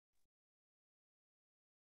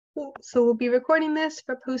Cool. So we'll be recording this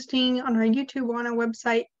for posting on our YouTube or on our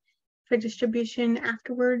website for distribution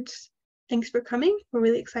afterwards. Thanks for coming. We're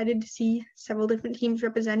really excited to see several different teams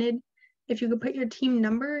represented. If you could put your team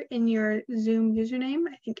number in your Zoom username,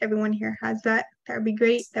 I think everyone here has that. That would be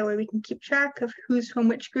great. That way we can keep track of who's from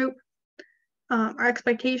which group. Our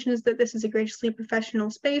expectation is that this is a graciously professional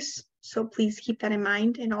space, so please keep that in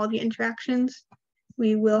mind in all of your interactions.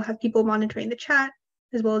 We will have people monitoring the chat,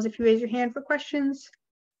 as well as if you raise your hand for questions.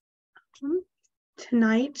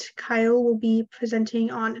 Tonight, Kyle will be presenting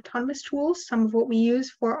on autonomous tools, some of what we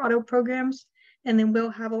use for auto programs, and then we'll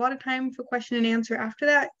have a lot of time for question and answer after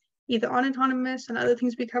that, either on autonomous and other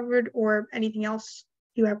things we covered or anything else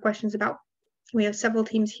you have questions about. We have several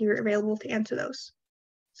teams here available to answer those.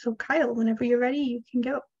 So Kyle, whenever you're ready, you can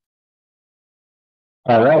go.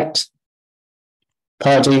 All right.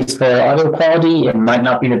 Apologies for audio quality. It might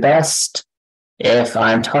not be the best. If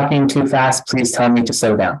I'm talking too fast, please tell me to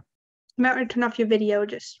slow down. You might want to turn off your video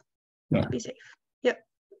just to be safe. Yep.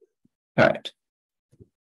 All right.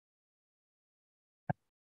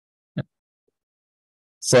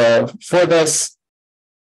 So for this,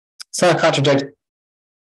 it's not contradictory.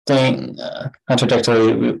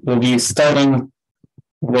 We'll be starting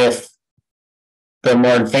with the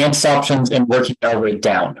more advanced options and working our way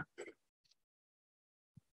down.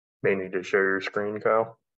 May need to share your screen,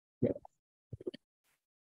 Kyle. Yeah.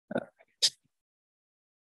 All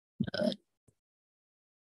right.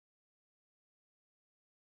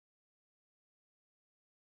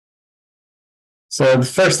 So the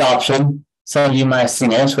first option, some of you might have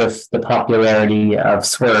seen it with the popularity of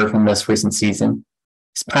Swerve in this recent season,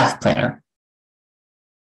 is PathPlanner.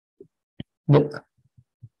 We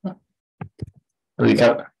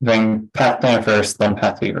got doing PathPlanner first, then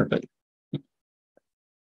PathWeaver. But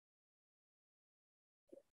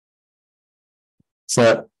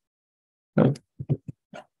so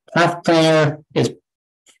PathPlanner is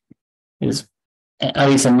at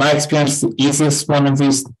least in my experience the easiest one of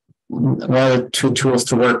the two tools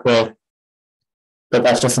to work with. But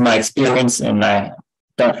that's just my experience, and I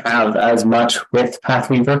don't have as much with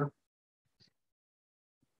PathWeaver.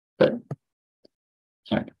 But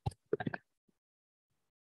all right.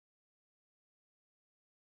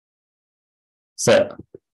 So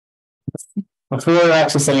before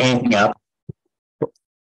actually setting anything up,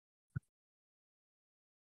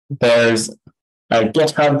 there's a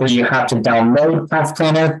GitHub where you have to download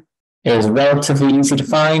PathPlanner. It is relatively easy to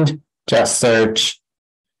find. Just search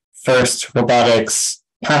FIRST Robotics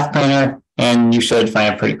PathPlanner, and you should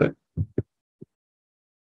find it pretty quick.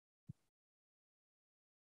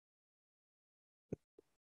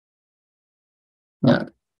 Yeah.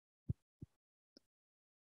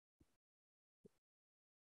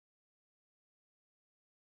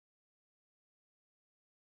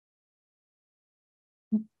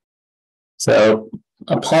 So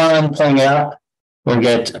upon pulling it up, we'll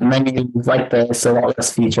get a menu like this, a lot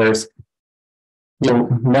less features. You'll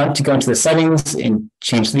want to go into the settings and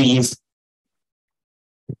change these.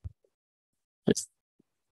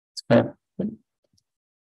 And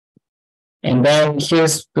then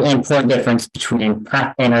here's the important difference between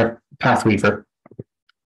PathPlanner and PathWeaver.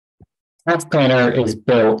 PathPlanner is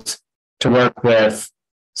built to work with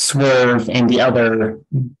Swerve and the other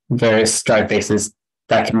various drive bases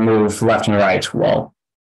that can move left and right well.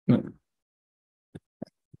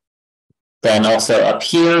 Then also up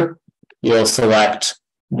here, you'll select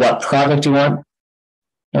what product you want.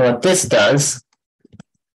 And what this does,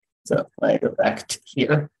 so I go back to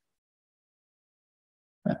here.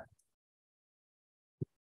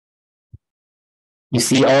 You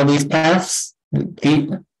see all these paths?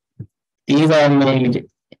 These are made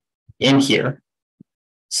in here.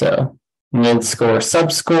 So mid-score,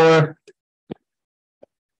 subscore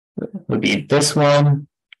would be this one.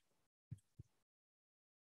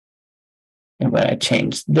 And when I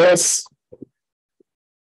change this,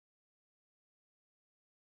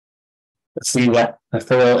 let's see that I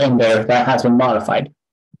throw in there, that has been modified.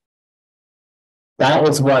 That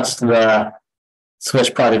is what the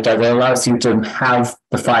Switch project does. It allows you to have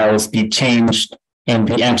the files be changed and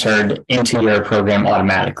be entered into your program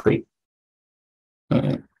automatically. So,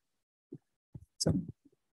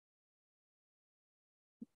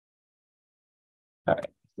 all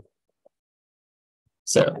right.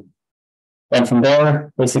 So then from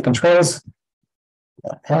there, basic controls,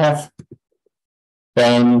 path.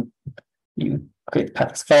 Then you create the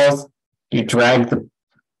path as files. You drag the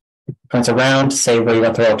points around to say where you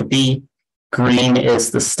want the route to be. Green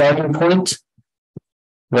is the starting point.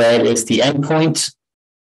 Red is the end point.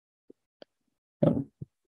 Then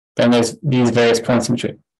there's these various points in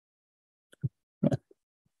between.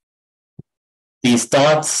 These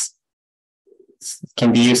dots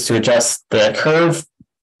can be used to adjust the curve.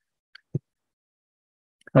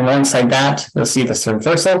 Alongside that, you'll see this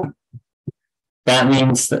reversal. That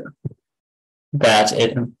means that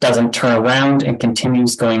it doesn't turn around and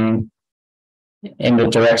continues going in the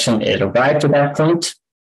direction it arrived at that point.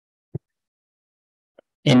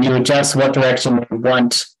 And you adjust what direction you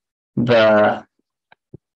want the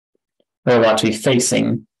robot to be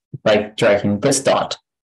facing by dragging this dot.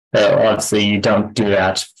 So obviously you don't do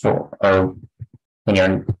that when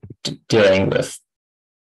you're dealing with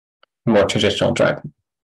more traditional dragging.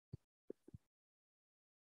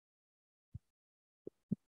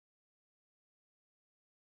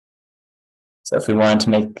 So if we wanted to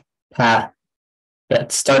make a path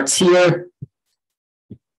that starts here,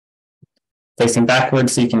 facing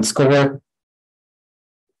backwards so you can score,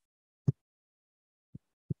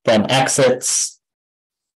 then exits,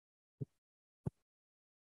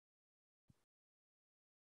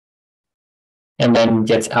 and then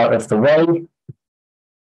gets out of the way,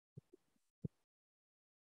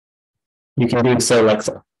 you can do so like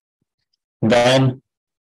so. Then,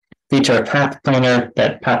 feature a PathPlanner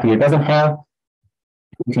that PathWeaver doesn't have.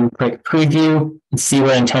 You can click preview and see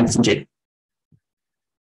what it intends to do.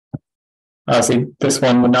 Obviously, this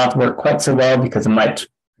one would not work quite so well because it might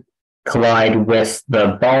collide with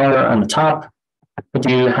the bar on the top, but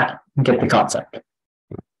you get the concept.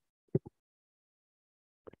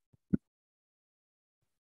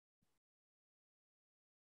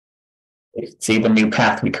 You can see the new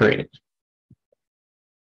path we created.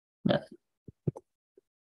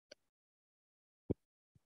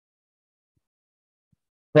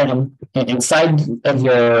 Then inside of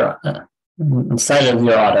your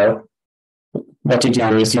auto, what you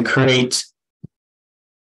do is you create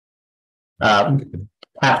path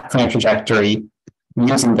plan trajectory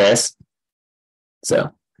using this.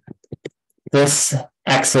 So this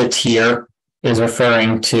exit here is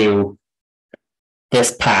referring to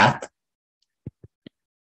this path.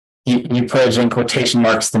 You put in quotation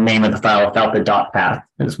marks the name of the file without the dot path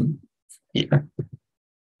is here,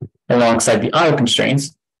 alongside the auto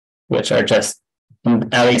constraints, which are just,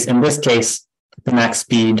 at least in this case, the max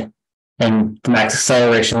speed and the max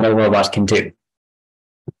acceleration the robot can do.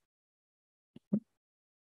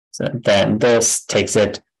 So then this takes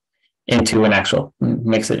it into an actual,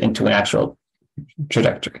 makes it into an actual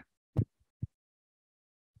trajectory.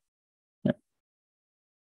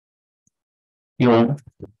 You'll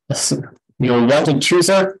want a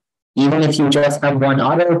chooser, even if you just have one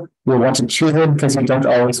auto, you'll want to choose it because you don't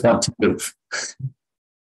always want to move.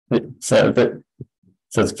 So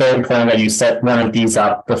it's very important that you set one of these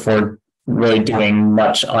up before really doing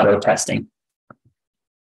much auto testing.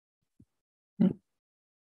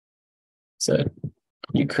 So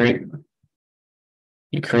you create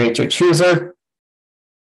your chooser,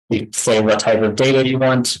 you say what type of data you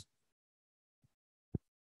want,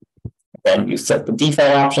 then you set the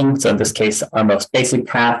default option. So in this case, our most basic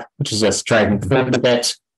path, which is just driving forward a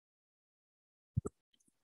bit.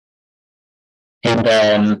 And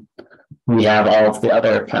then we have all of the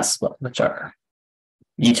other paths, which are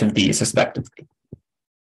each of these respectively.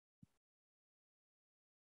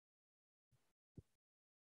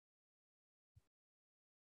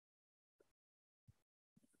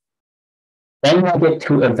 Then we'll get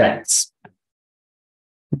to events.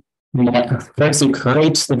 First, you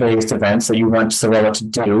create the various events that you want the robot to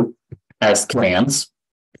do as commands.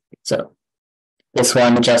 So this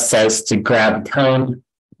one just says to grab a cone.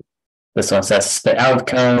 This one says to spit out of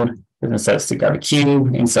cone. This one says to grab a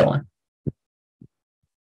cube, and so on.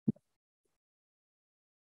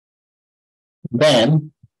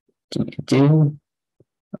 Then,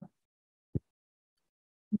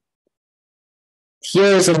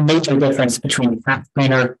 here's a major difference between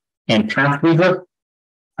PathPlanner and PathWeaver.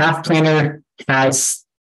 PathPlanner has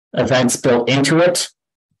events built into it.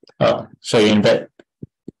 I'll show you in a bit.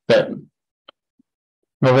 But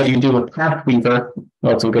what you do with PathWeaver,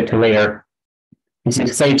 which we'll get to later, is you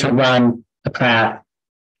say to run a path,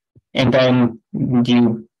 and then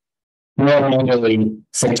you manually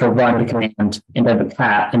say to run the command, and then the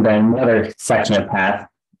path, and then another section of path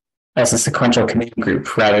as a sequential command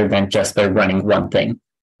group rather than just by running one thing.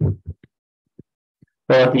 Well,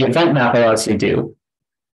 what the event map allows you to do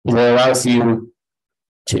is it allows you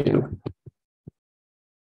to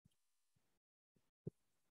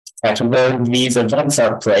actually where these events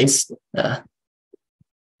are placed.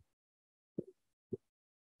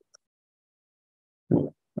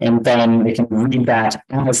 And then they can read that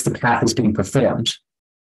as the path is being performed.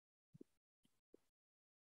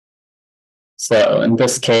 So in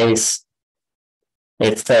this case,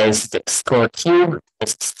 it says the score cube,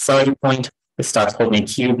 this starting point, it starts holding a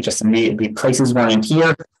cube, just immediately places one in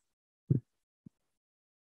here.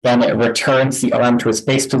 Then it returns the arm to its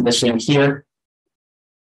base position here.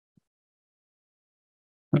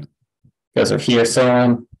 Goes over here, so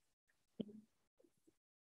on.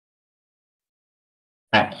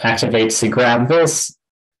 Activates to grab this,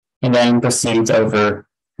 and then proceeds over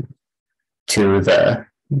to the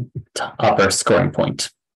upper scoring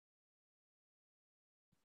point.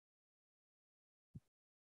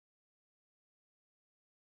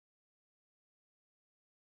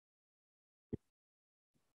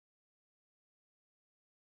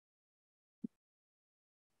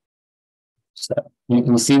 So you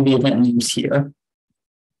can see the event names here.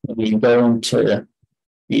 When you go into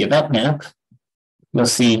the event map, you'll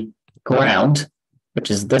see ground,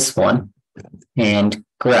 which is this one, and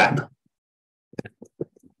grab.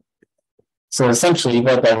 So essentially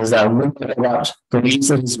what that is, that when the robot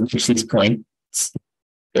believes it has reached these points,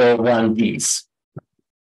 it'll run these,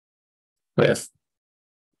 with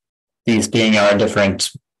these being our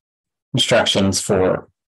different instructions for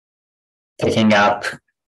picking up,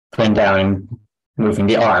 putting down, and moving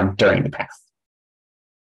the arm during the path.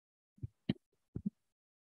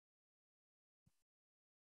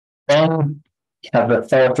 Then you have the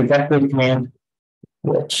forward trajectory command,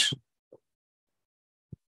 which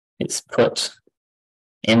is put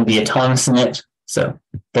in the autonomous init. So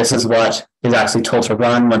this is what is actually told to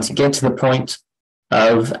run once you get to the point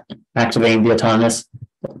of activating the autonomous.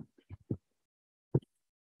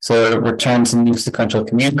 So it returns a new sequential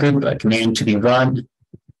command group, a command to be run.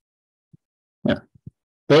 Now,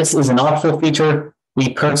 this is an optional feature.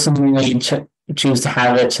 We personally choose to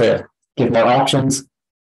have it to give more options.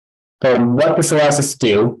 But what this allows us to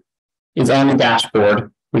do is on the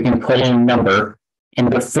dashboard, we can put in a number, and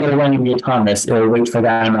before running the autonomous, it will wait for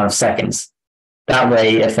that amount of seconds. That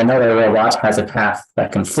way, if another robot has a path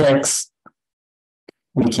that conflicts,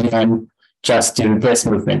 we can just do this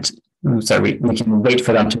movement. So we can wait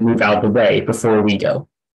for them to move out of the way before we go.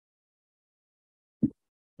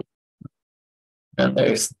 And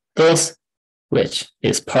there's this, which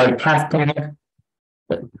is part of PathPlanner.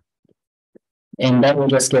 And that will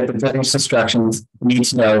just give the various instructions you need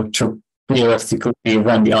to know to realistically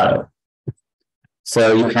run the auto.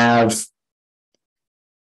 So you have,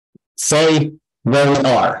 say, where we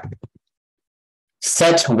are,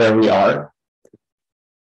 set where we are.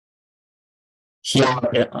 Here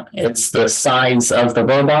it's the size of the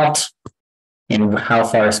robot and how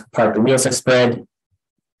far apart the wheels are spread.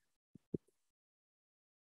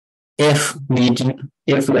 If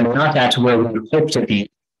we're not at where we hope to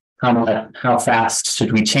be, how fast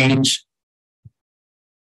should we change?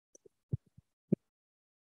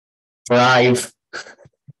 Drive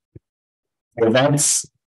events,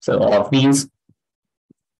 so all of these.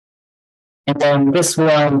 And then this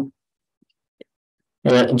one,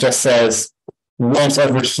 it just says, once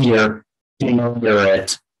over here, do mirror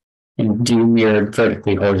it, and do mirrored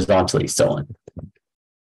vertically, horizontally, so on.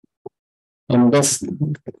 And this,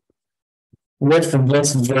 with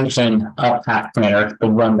this version of PathPlanner, the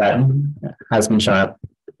one that has been shown up,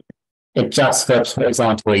 it just flips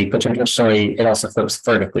horizontally, but traditionally it also flips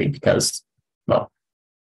vertically because, well,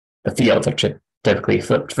 the fields are typically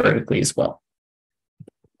flipped vertically as well.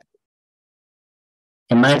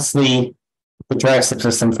 And that's the drive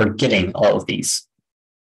subsystem for getting all of these.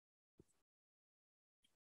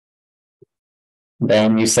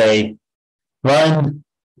 Then you say, run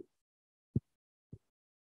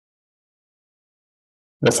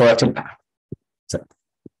the selected path. So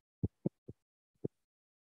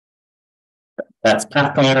that's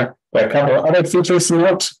PathPlanner. There are a couple of other features to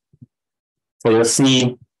note. So you'll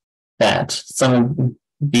see that some of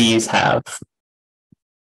these have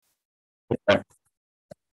different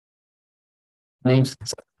names.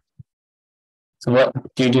 So what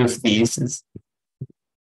you do with these is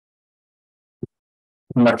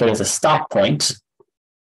mark it as a stop point.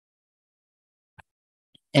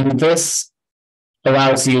 And this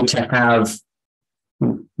allows you to have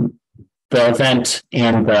the event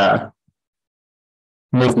and the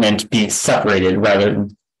movement be separated rather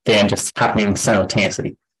than just happening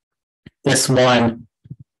simultaneously. This one,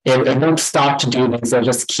 it won't stop to do these, it'll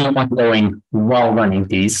just keep on going while running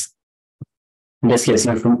these. And this gives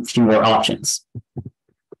you a few more options.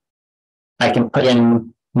 I can put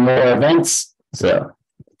in more events, so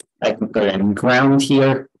I can put in ground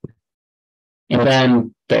here. And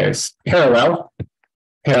then there's parallel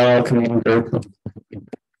command group.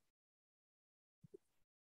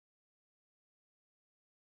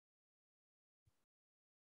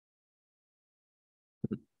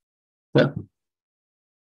 So,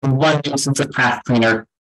 in one instance of PathPlanner,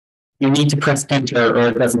 you need to press enter or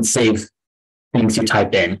it doesn't save things you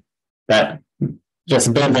type in. That just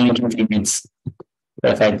a bit of an inconvenience.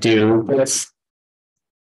 But if I do this,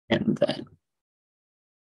 and then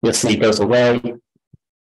you'll see it goes away.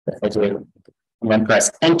 If I do it and then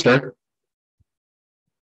press enter,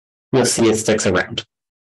 you'll see it sticks around.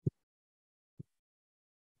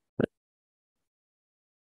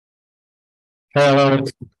 Parallel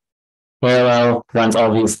runs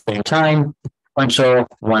all these at the same time. Sequential,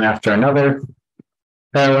 one after another.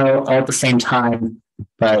 Parallel, all at the same time,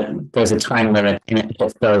 but there's a time limit, and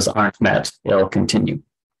if those aren't met, it'll continue.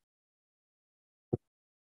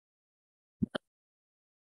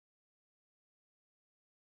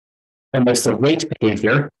 And there's the wait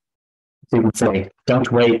behavior. So you can say,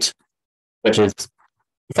 don't wait, which is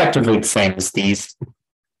effectively the same as these.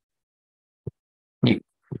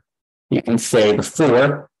 You can say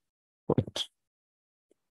before, which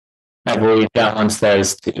I believe that one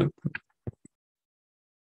says to.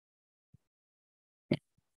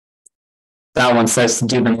 That one says to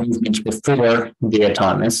do the movement before the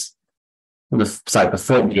autonomous,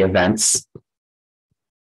 before the events.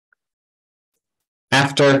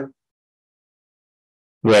 After,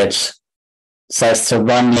 which says to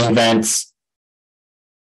run the events,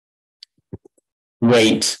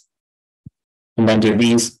 wait, and then do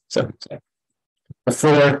these. So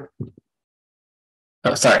before,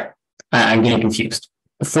 oh, sorry, I'm getting confused.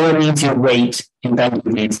 Before means you wait, and then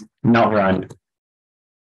means not run.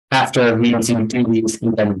 After means you do these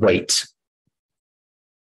and then wait.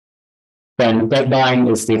 Then deadline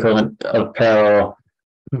is the equivalent of parallel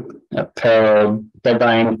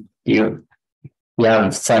deadline. You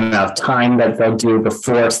have some amount of time that they'll do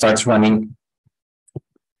before it starts running.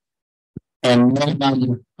 And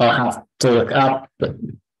then I'll have to look up, but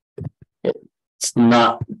it's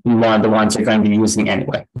not one of the ones you're going to be using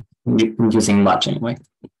anyway. You're using much anyway.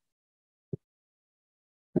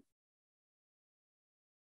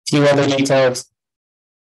 Few other details.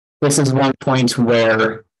 This is one point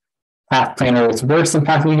where PathPlanner is worse than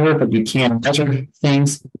PathWeaver, but you can measure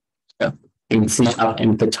things. So you can see up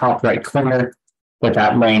in the top right corner that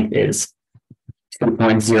that length is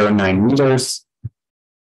 2.09 meters.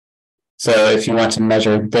 So if you want to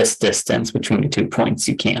measure this distance between the 2 points,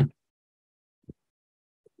 you can.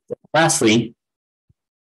 Lastly,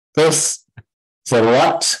 this is a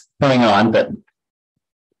lot going on, but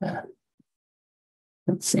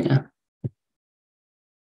let's see.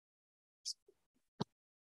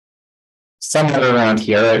 Somewhere around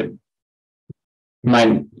here,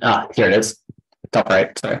 here it is, top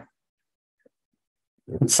right, sorry.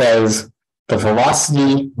 It says the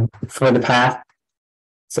velocity for the path.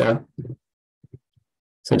 So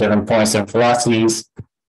different points and velocities.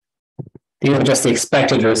 These are just the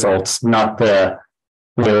expected results, not the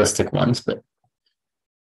realistic ones, but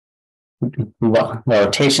what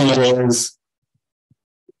rotation it is,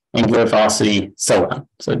 angular velocity, so on.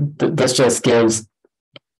 So this just gives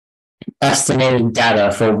estimated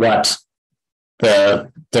data for what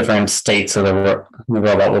the different states of the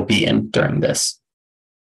robot will be in during this.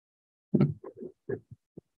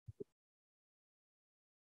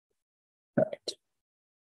 Right.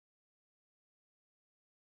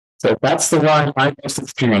 So that's the one I'm most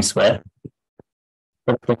experienced with.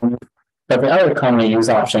 But the other commonly used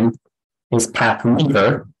option is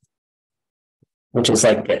PathWeaver, which is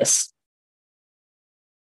like this.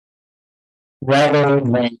 Rather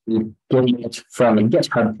than getting it from a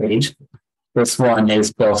GitHub page, this one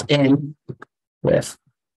is built in with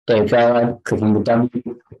a guide, clicking the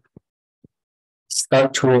W,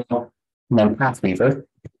 start tool, and then PathWeaver.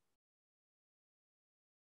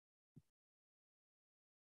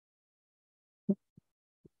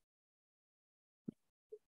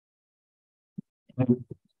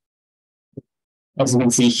 As you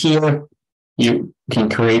can see here, you can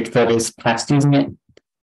create various paths using it.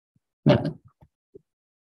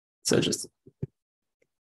 So just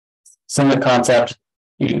similar concept,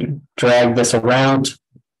 you drag this around,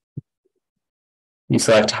 you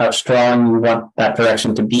select how strong you want that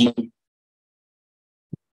direction to be.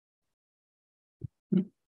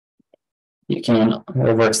 You can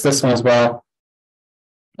reverse this one as well.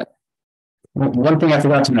 One thing I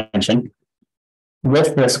forgot to mention,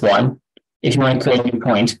 with this one, if you want to create a new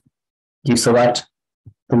point, you select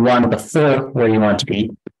the one before where you want to be,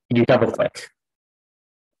 and you double click.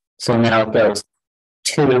 So now it goes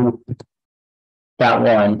to that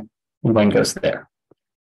one, and then goes there.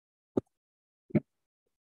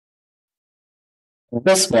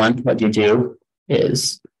 This one, what you do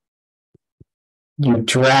is you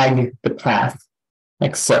drag the path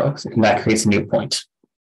like so, and that creates a new point.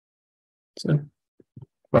 So,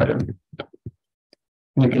 whatever.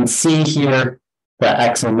 You can see here the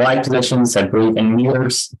X and Y positions, I believe, in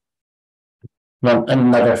meters. Well,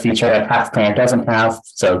 another feature that PathPlanner doesn't have,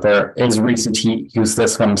 so there is reason to use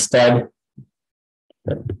this one instead.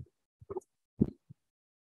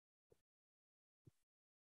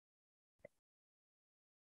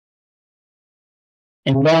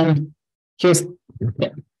 And then here's,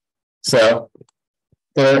 so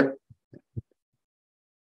there,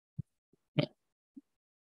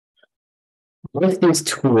 with these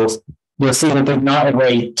tools, you'll see that there's not a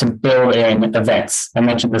way to build in events. I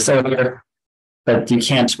mentioned this earlier, but you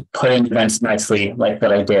can't put in events nicely like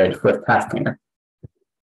that I did with PathPlanner.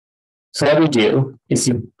 So what we do is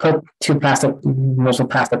you put multiple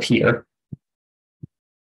paths up here,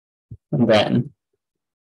 and then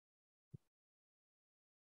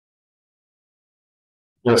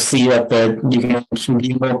you'll see that you can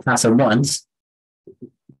view multiple paths at once,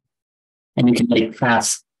 and you can make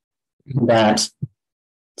paths that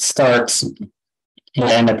start and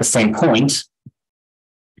end at the same point,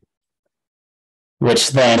 which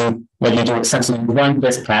then, when you do essentially run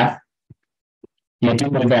this path, you do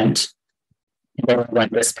an event, and then run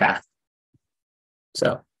this path.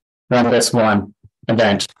 So run this one,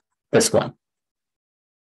 event, this one.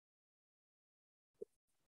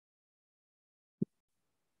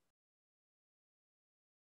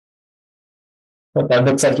 What that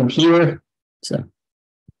looks like in here. So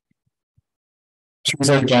choose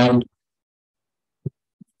again,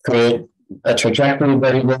 create a trajectory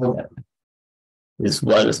variable that is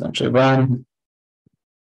what essentially run.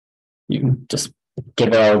 You can just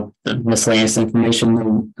give all the miscellaneous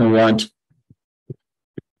information you want.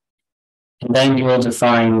 And then you will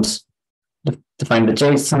define the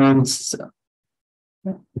JSONs. So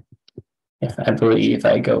I believe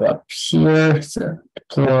I go up here, so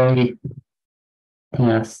deploy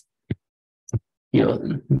path,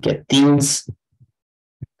 you'll get these,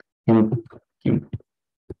 and you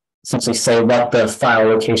essentially say what the file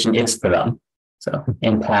location is for them. So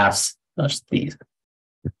in paths, just these.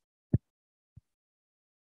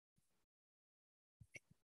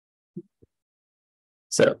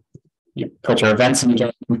 So you put your events in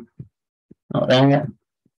again. Oh, there.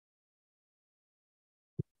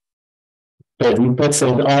 But you put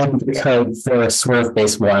all the code for a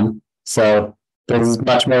swerve-based one. So this is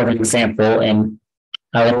much more of an example, and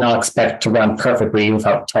I would not expect to run perfectly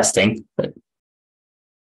without testing. But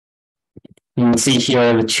you can see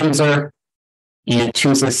here the chooser, and it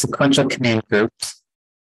chooses sequential command groups,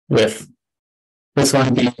 with this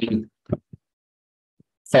one being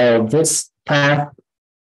follow this path,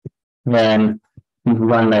 then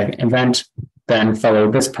run the event, then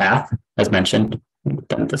follow this path, as mentioned,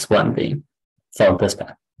 then this one being follow this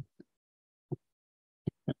path.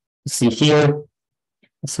 See here,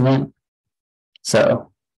 this one.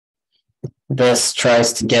 So this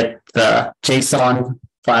tries to get the JSON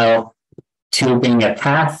file to being a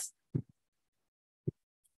path,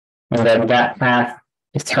 and then that path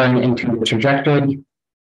is turned into the trajectory.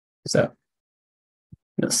 So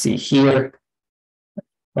you'll see here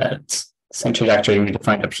that's the same trajectory we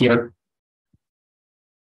defined up here.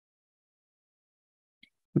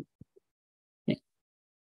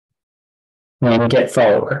 Then we get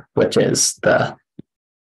follower, which is the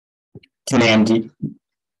command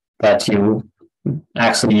that you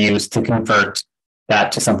actually use to convert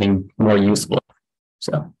that to something more useful.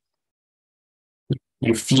 So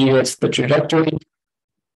you feed it the trajectory,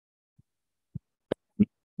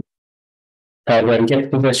 when get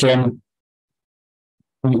position.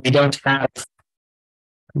 We don't have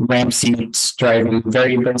RAM seats driving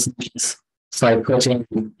variables, so I put in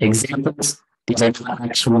examples. These are not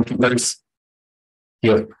actual numbers.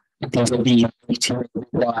 These will be to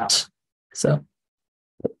watt. So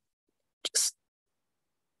just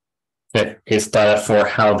that is data for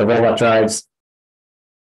how the robot drives.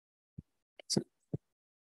 So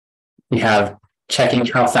we have checking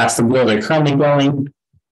how fast the wheels are currently going,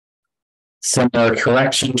 similar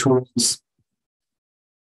correction tools,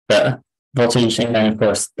 the voltage, and then of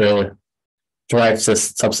course the drive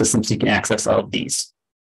subsystems. You can access all of these.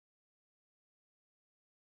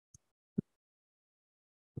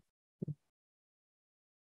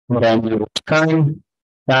 And then we will turn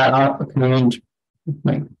that command,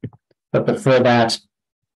 but before that,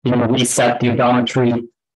 you know, reset the odometry.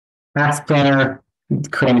 PathPlanner,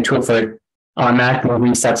 creating a tool for it, automatically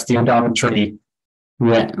resets the odometry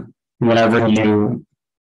whenever you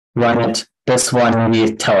run it. This one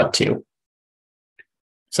we tell it to.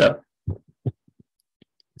 So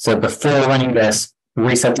before running this,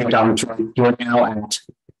 reset the odometry. You are now at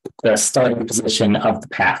the starting position of the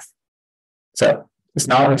path. So it's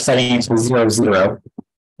not setting it to 0, 0.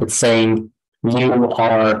 It's saying you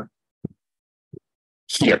are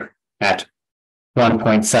here at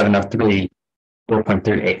 1.703,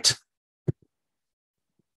 4.38.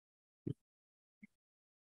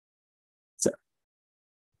 So,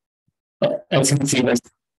 as you can see, there's a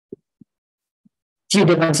few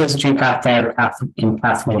differences between PathPlanner and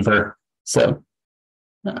PathWeaver. So,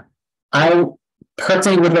 I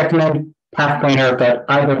personally would recommend PathPlanner, but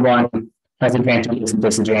either one has advantages and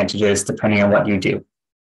disadvantages depending on what you do.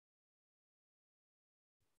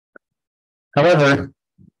 However,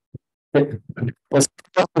 it was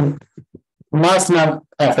modest amount of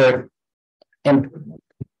effort, and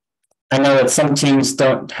I know that some teams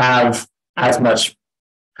don't have as much,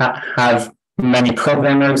 have many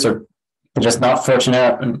programmers, or they're just not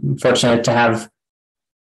fortunate to have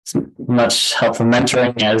much helpful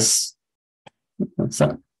mentoring as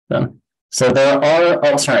some. So there are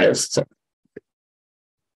alternatives.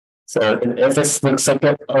 So if this looks like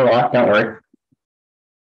a lot, don't worry.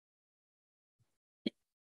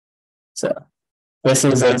 So this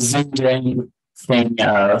is a zoomed-in thing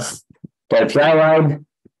of the API line,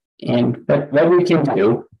 and what we can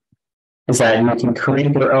do is that you can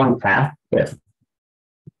create your own path with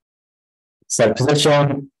set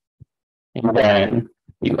position, and then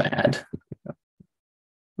you add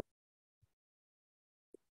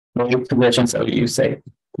new position. So you say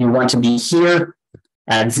you want to be here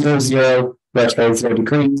at 0, 0, rotate 0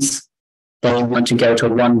 degrees. Then you want to go to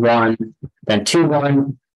 1, 1, then 2,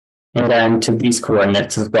 1. And then to these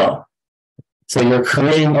coordinates as well. So you're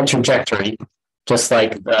creating a trajectory, just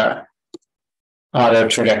like the auto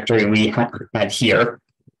trajectory we had here.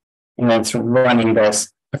 And then it's running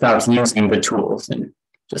this without using the tools. And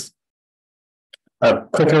just a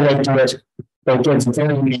quicker way to do it, but it gets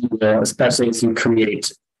very manual, especially as you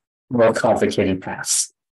create more complicated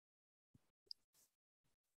paths.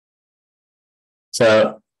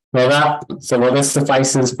 So, this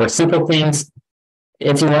suffices for simple things.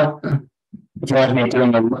 If you want to be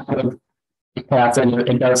doing a lot of paths,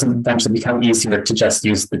 it does eventually become easier to just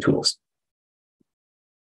use the tools.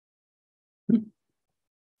 And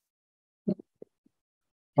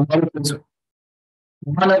then there's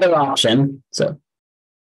one other option. So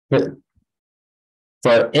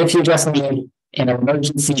if you just need an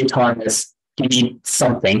emergency autonomous, you need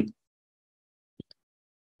something.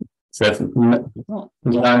 So if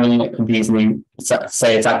these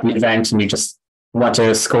say it's at the event and you just want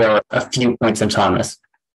to score a few points in autonomous,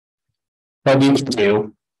 what you can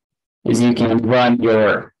do is you can run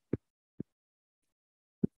your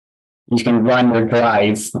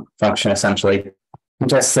drive function essentially, and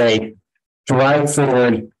just say drive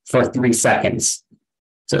forward for 3 seconds.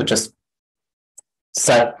 So just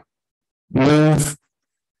move,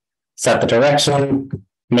 set the direction,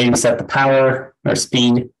 maybe set the power or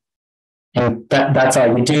speed, and that's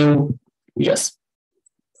all you do. You just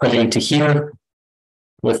put it into here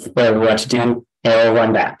with whatever you want to do, and it'll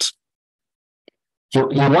run that. You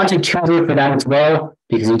want to tutor for that as well,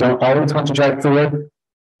 because you don't always want to drive forward.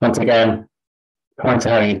 Once again, point to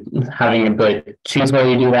having a good choose where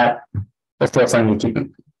you do that, but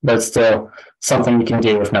still something you can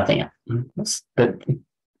do with nothing else.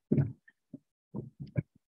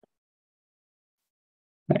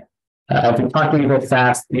 I've been talking a bit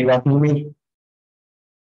fast. Are you welcome me?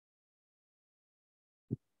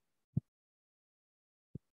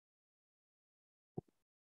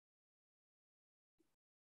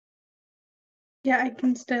 Yeah, I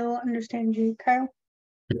can still understand you, Kyle.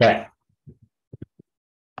 Okay.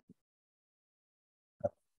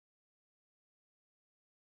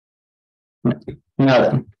 Now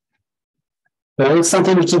then, there is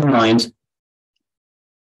something to keep in mind.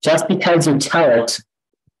 Just because you tell it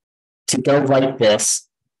to go like this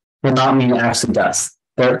will not mean it actually does.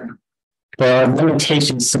 There are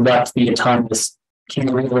limitations to what the autonomous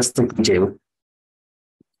can realistically do.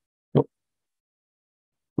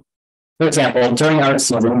 For example, during our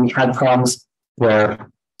season, we had problems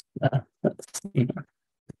where we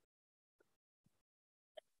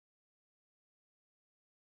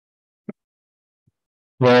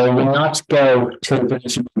will not go to the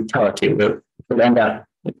position we tell it to. It would end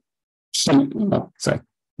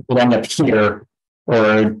up here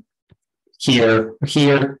or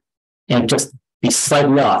here, and just be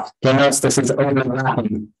slightly off. You'll notice this is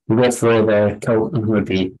overlapping with where the code would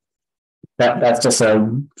be. That's just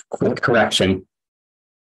a quick correction.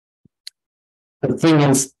 The thing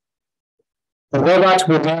is, the robot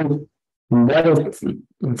will do what it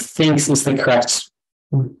thinks is the correct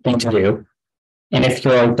thing to do. And if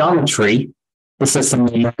your odometry, the system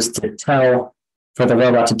you use to tell, for the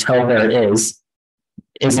robot to tell where it is,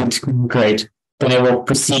 isn't great, then it will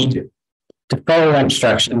proceed to follow that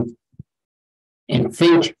instruction and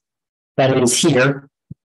think that it is here,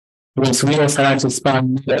 these wheels have actually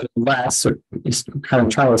spun less, or haven't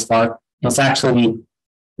traveled as far. It's actually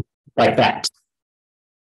like that.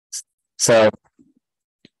 So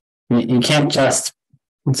you can't just,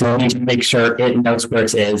 so you need to make sure it knows where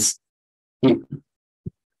it is.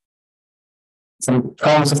 Some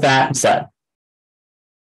problems with that is that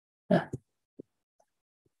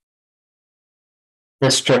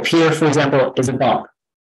this strip here, for example, is a bump.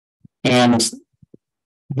 And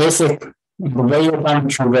this is the way your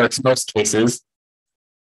geometry works most cases.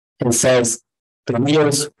 It says the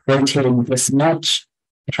wheels rotating this much,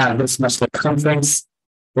 have this much circumference.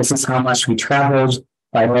 This is how much we traveled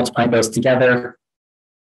by multiplying those together.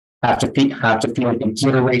 Have to feed the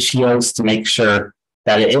gear ratios to make sure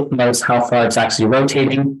that it knows how far it's actually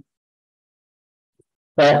rotating.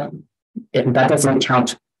 But that doesn't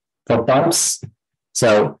count for bumps.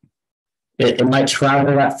 So it might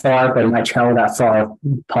travel that far, but it might travel that far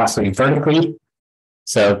possibly vertically.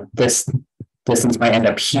 So this distance might end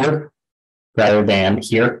up here rather than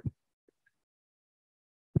here,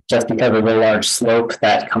 just because of the large slope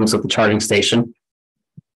that comes with the charging station.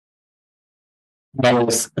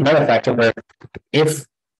 There's another factor where if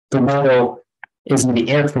the wheel is in the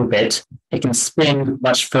air for a bit, it can spin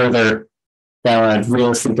much further than a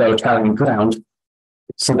realistic go traveling ground.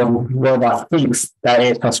 So the robot thinks that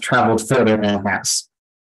it has traveled further than it has.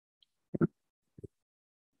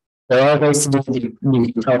 There are ways to do it.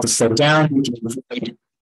 You can tell it to slow down, you can avoid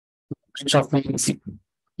potential things,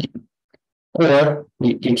 or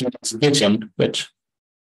you can use vision, which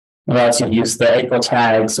allows you to use the equal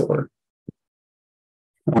tags or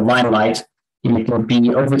line light. You can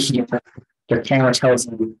be over here, your camera tells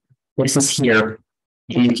you this is here,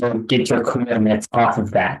 and you can get your coordinates off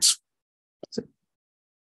of that. So,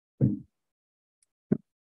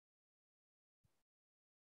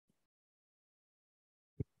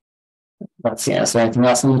 let's see, is there anything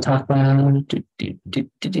else I need to talk about?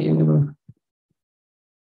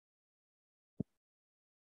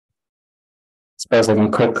 Suppose I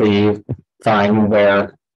can quickly find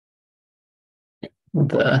where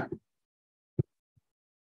the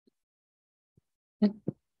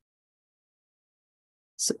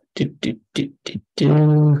so,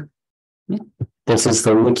 this is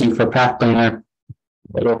the looking for PathPlanner.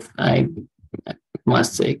 But if I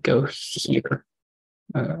must say go here.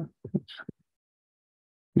 Oh,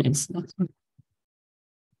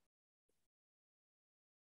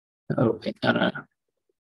 wait, no.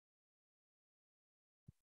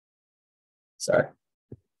 Sorry.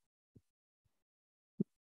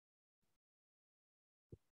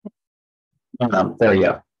 There we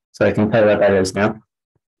go. So I can tell you what that is now.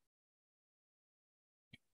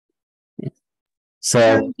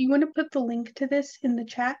 So, do you want to put the link to this in the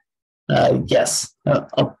chat? Yes.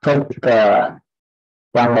 I'll put the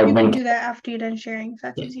download You link. can do that after you're done sharing, if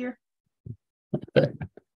that's easier.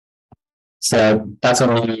 So that's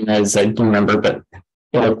what I mean as I do remember, but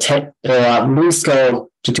it'll at least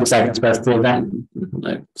go to 2 seconds, but if the event,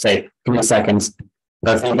 say 3 seconds,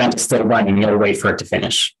 but if the event is still running, you gotta wait for it to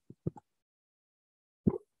finish.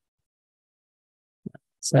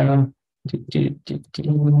 So,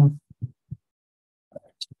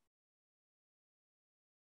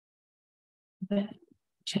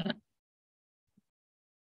 chat.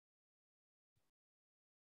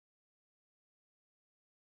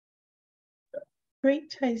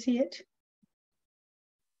 Great, I see it.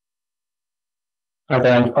 Are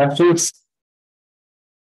there any questions?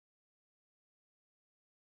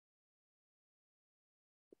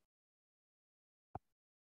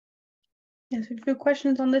 Yes, if you have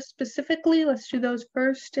questions on this specifically, let's do those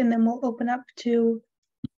first, and then we'll open up to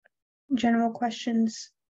general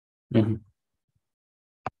questions. Mm-hmm.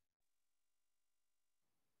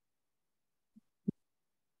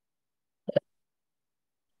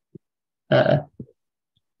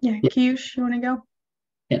 Yeah, Kiyush, you want to go?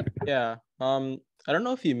 Yeah. I don't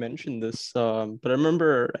know if you mentioned this, but I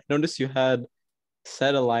remember I noticed you had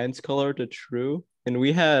set alliance color to true, and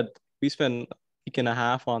we spent a week and a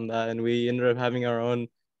half on that, and we ended up having our own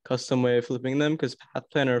custom way of flipping them because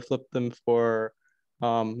PathPlanner flipped them for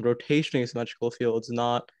rotationally symmetrical fields,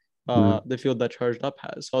 not the field that charged up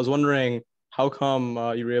has. So I was wondering how come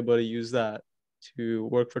you were able to use that to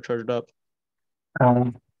work for charged up?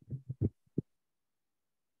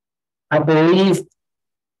 I believe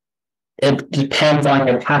it depends on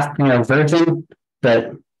your PathPlanner version,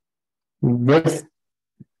 but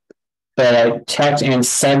I checked and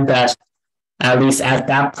said that at least at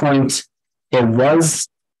that point it was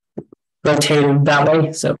rotated that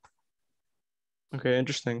way. So okay,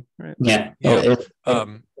 interesting. Right. yeah.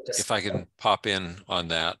 if I can pop in on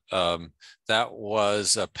that, that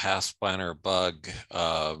was a PathPlanner bug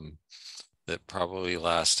that probably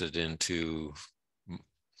lasted into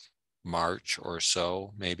March or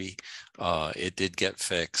so, maybe. It did get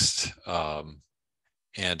fixed,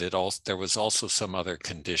 and there was also some other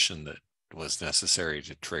condition that was necessary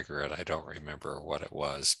to trigger it. I don't remember what it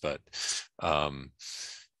was, but our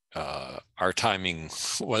timing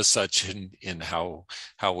was such in how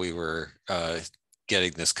we were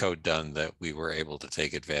getting this code done that we were able to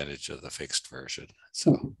take advantage of the fixed version.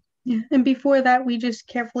 So yeah, and before that, we just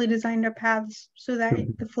carefully designed our paths so that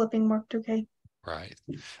the flipping worked okay. right.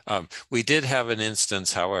 We did have an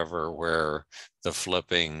instance, however, where the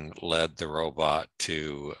flipping led the robot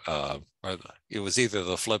to, or it was either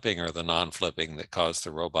the flipping or the non-flipping that caused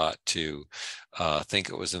the robot to think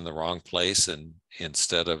it was in the wrong place, and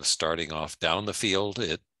instead of starting off down the field,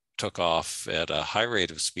 it took off at a high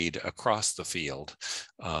rate of speed across the field,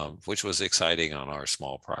 which was exciting on our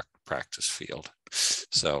small practice field.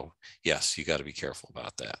 So yes, you got to be careful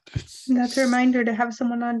about that. And that's a reminder to have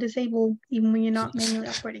someone on disable even when you're not manually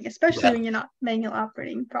operating, especially when you're not manually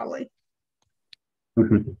operating, probably.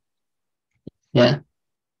 Mm-hmm. Yeah.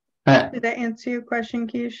 Did that answer your question,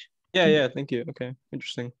 Kish? Yeah, thank you. Okay,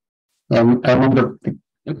 interesting. I remember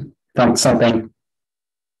from something.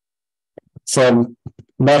 So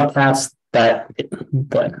about paths that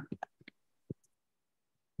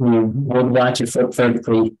we would want to flip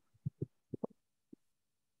vertically,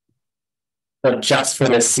 but just for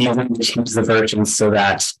this season, we change the version so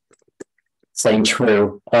that saying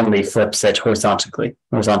true only flips it horizontally.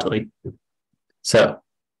 So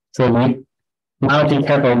we now be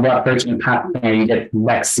careful what version of PathPlanner you get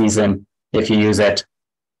next season if you use it,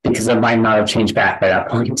 because it might not have changed back by that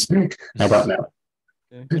point. I don't know.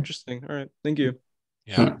 Yeah, interesting. All right, thank you.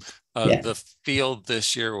 Yeah. The field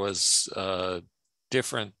this year was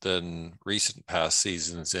different than recent past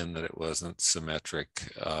seasons in that it wasn't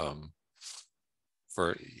symmetric.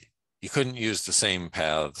 You couldn't use the same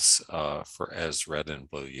paths for as red and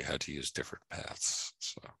blue. You had to use different paths.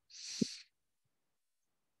 So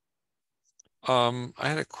I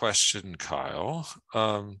had a question, Kyle.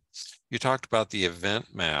 You talked about the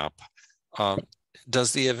event map.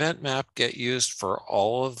 Does the event map get used for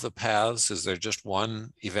all of the paths? Is there just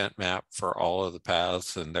one event map for all of the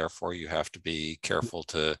paths, and therefore you have to be careful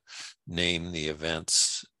to name the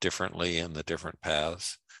events differently in the different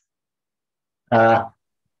paths?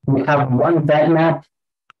 We have one event map.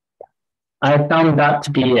 I found that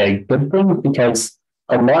to be a good thing because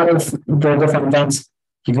a lot of the different events,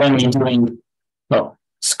 you're going to be doing,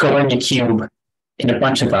 scoring a cube in a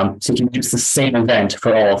bunch of them, so you can use the same event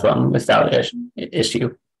for all of them without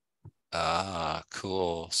issue. Ah,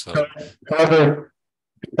 cool. So, however,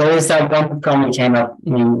 there is that one problem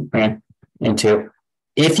we ran into.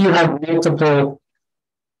 If you have multiple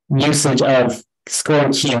usage of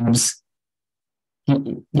scoring cubes,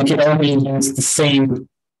 you can only use the same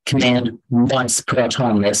command once per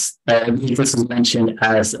autonomous. This was mentioned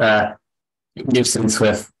as a nuisance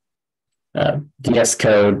with VS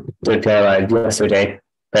Code yesterday,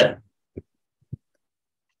 but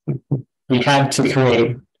we had to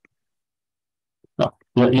create.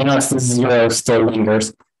 You notice the zero still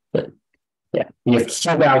lingers, but yeah, we have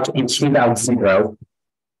cube out and cube out 0.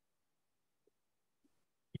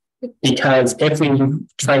 Because if we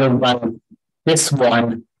try to run this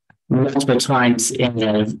one multiple times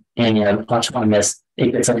in an autonomous,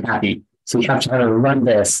 it gets unhappy. So we have to try to run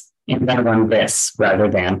this and then run this rather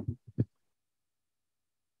than.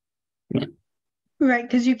 Yeah. Right,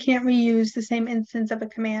 because you can't reuse the same instance of a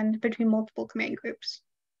command between multiple command groups.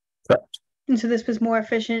 Correct. And so this was more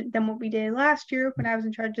efficient than what we did last year when I was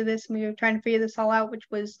in charge of this, and we were trying to figure this all out, which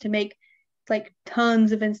was to make like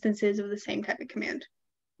tons of instances of the same type of command.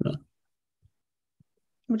 Yeah.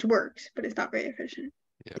 Which works, but it's not very efficient.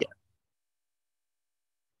 Yeah.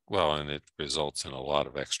 Well, and it results in a lot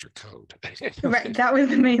of extra code. Right, that was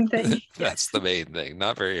the main thing. That's the main thing.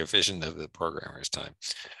 Not very efficient of the programmer's time.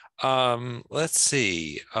 Let's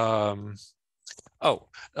see.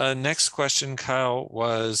 Next question, Kyle,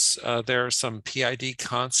 was there are some PID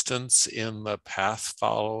constants in the path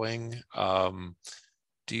following.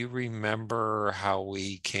 Do you remember how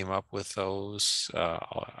we came up with those?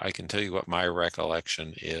 I can tell you what my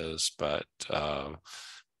recollection is, but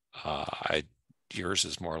yours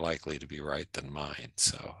is more likely to be right than mine.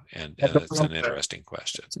 So, and it's an interesting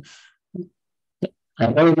question.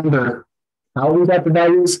 I don't remember how we got the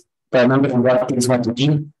values, but I remember what these ones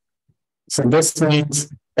mean. So this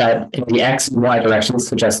means that in the X and Y directions,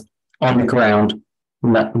 so just on the ground,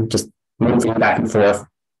 not just moving back and forth,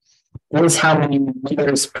 is how many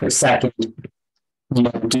meters per second you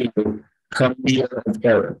do per meter of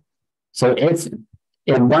error. So if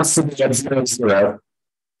it wants to be at 0, 0,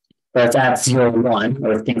 or it's at 0, 1,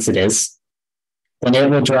 or it thinks it is, then it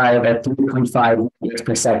will drive at 3.5 meters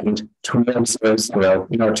per second towards 0, 0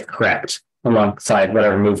 in order to correct alongside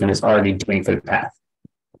whatever movement is already doing for the path.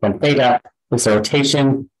 When theta is the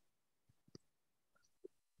rotation,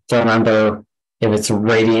 don't remember if it's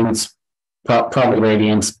radians, probably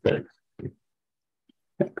radians, but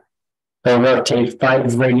it'll rotate 5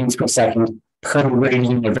 radians per second per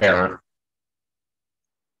radian of error.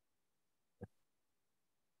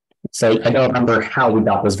 So I don't remember how we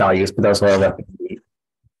got those values, but those were the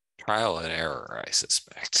Trial and error, I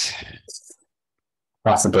suspect.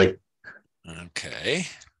 possibly. Okay.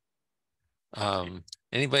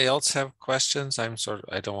 Anybody else have questions? I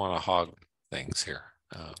don't want to hog things here.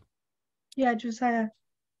 Yeah, Josiah.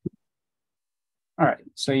 All right.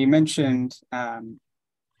 So you mentioned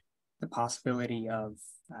the possibility of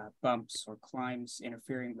bumps or climbs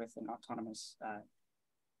interfering with an autonomous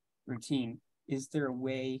routine. Is there a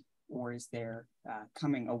way, or is there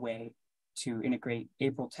coming a way to integrate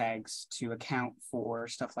April tags to account for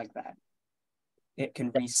stuff like that? It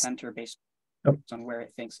can recenter based on where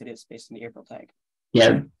it thinks it is based on the April tag.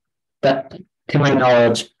 Yeah, that, to my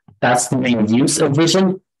knowledge, that's the main use of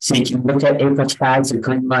vision. So you can look at April tags or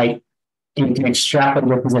green light, and you can extrapolate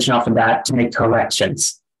your position off of that to make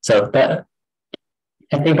corrections. So that,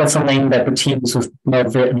 I think that's something that the teams with more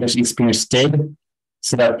vision experience did,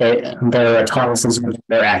 so that their autonomous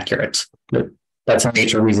are accurate. That's a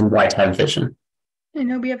major reason why to have vision. I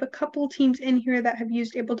know we have a couple teams in here that have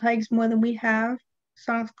used Able tags more than we have.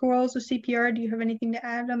 Sonic Squirrels with CPR, do you have anything to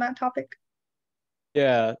add on that topic?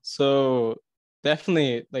 Yeah, so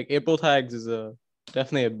definitely like April tags is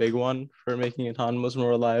definitely a big one for making autonomous more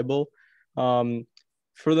reliable.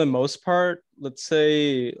 For the most part, let's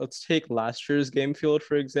take last year's game field,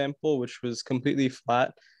 for example, which was completely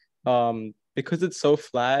flat. Because it's so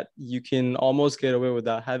flat, you can almost get away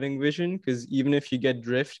without having vision, because even if you get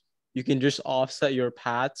drift, you can just offset your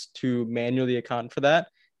paths to manually account for that.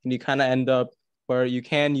 And you kind of end up where you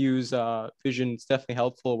can use vision. It's definitely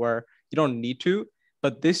helpful where you don't need to.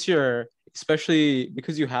 But this year, especially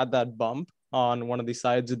because you had that bump on one of the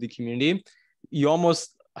sides of the community, you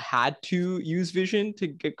almost had to use vision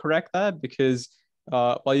to correct that, because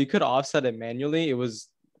while you could offset it manually, it was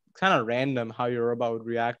kind of random how your robot would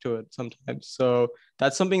react to it sometimes. So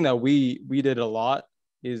that's something that we did a lot,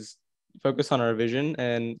 is focus on our vision.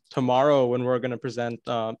 And tomorrow, when we're going to present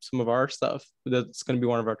some of our stuff, that's going to be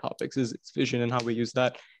one of our topics, is it's vision and how we use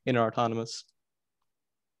that in our autonomous.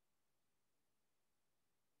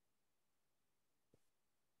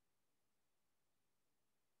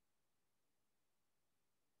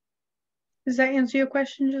 Does that answer your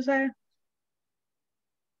question, Josiah?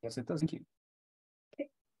 Yes, it does. Thank you. Okay.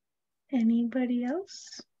 Anybody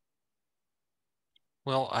else?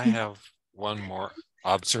 Well, I have one more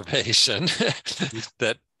observation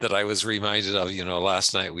that I was reminded of.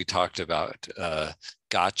 Last night we talked about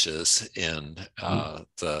gotchas in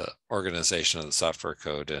the organization of the software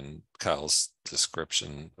code, and Kyle's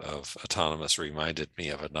description of autonomous reminded me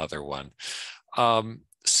of another one.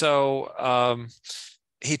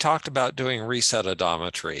 He talked about doing reset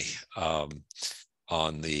odometry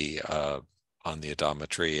on the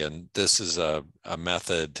odometry, and this is a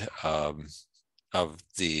method of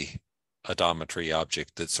the odometry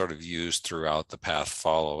object that's sort of used throughout the path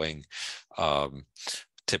following.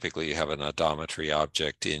 Typically, you have an odometry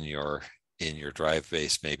object in your drive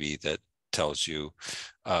base, maybe, that tells you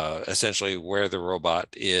essentially where the robot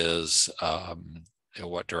is, in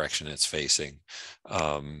what direction it's facing.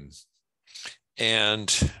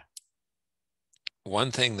 And one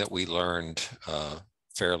thing that we learned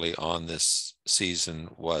fairly on this season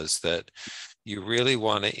was that you really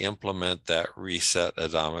want to implement that reset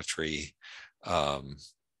odometry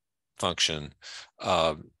function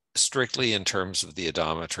strictly in terms of the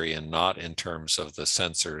odometry and not in terms of the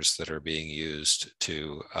sensors that are being used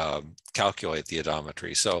to calculate the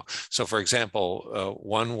odometry. So for example,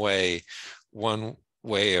 one way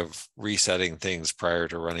of resetting things prior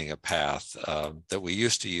to running a path that we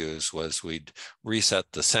used to use was we'd reset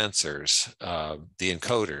the sensors, the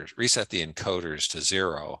encoders, reset the encoders to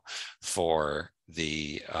 0 for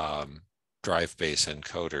the drive base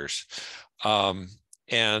encoders.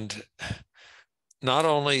 And not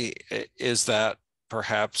only is that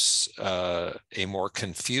perhaps a more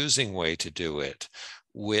confusing way to do it,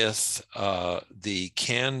 with the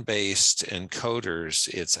CAN-based encoders,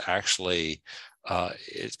 it's actually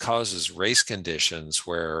it causes race conditions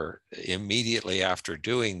where immediately after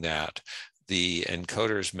doing that, the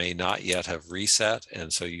encoders may not yet have reset,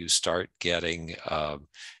 and so you start getting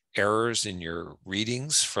errors in your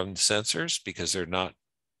readings from sensors because they're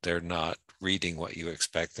not reading what you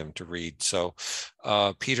expect them to read. So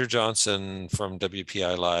Peter Johnson from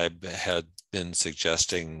WPI Lab had been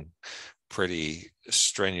suggesting pretty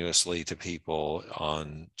strenuously to people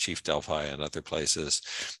on Chief Delphi and other places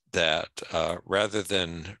that rather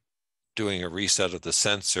than doing a reset of the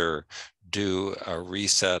sensor, do a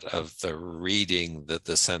reset of the reading that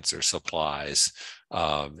the sensor supplies,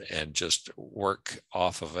 and just work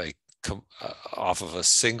off of a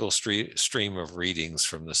single stream of readings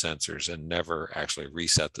from the sensors, and never actually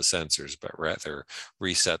reset the sensors, but rather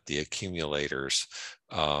reset the accumulators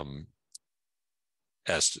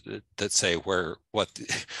as that say what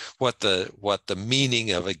the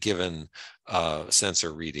meaning of a given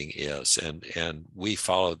sensor reading is, and we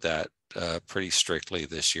followed that pretty strictly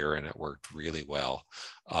this year, and it worked really well.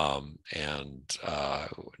 And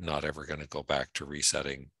not ever going to go back to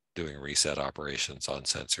doing reset operations on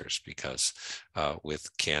sensors, because with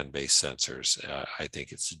CAN-based sensors, I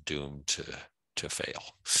think it's doomed to fail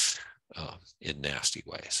in nasty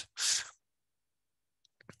ways.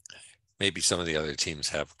 Maybe some of the other teams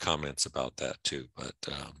have comments about that too, but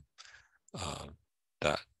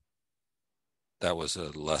that was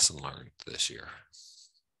a lesson learned this year.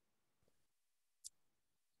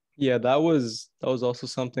 Yeah, that was also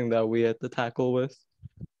something that we had to tackle with.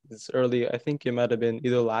 It's early, I think it might have been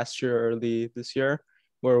either last year or early this year,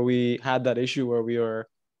 where we had that issue where we were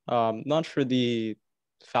not for the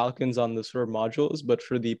Falcons on the sort of modules, but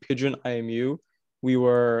for the Pigeon IMU, we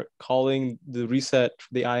were calling the reset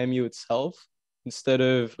for the IMU itself instead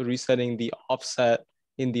of resetting the offset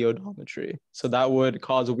in the odometry. So that would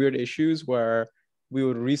cause weird issues where we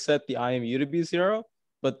would reset the IMU to be 0,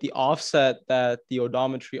 but the offset that the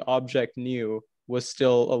odometry object knew was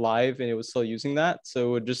still alive and it was still using that. So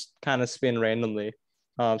it would just kind of spin randomly.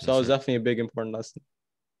 So that was definitely a big important lesson.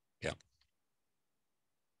 Yeah.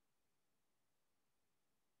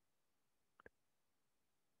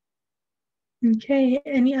 Okay,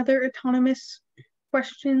 any other autonomous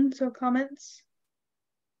questions or comments?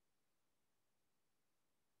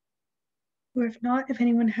 Or if not, if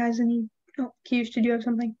anyone has any, Kiyush, did you have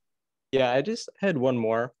something? Yeah, I just had one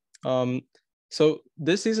more. So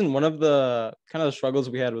this season, one of the kind of the struggles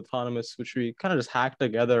we had with autonomous, which we kind of just hacked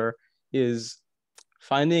together, is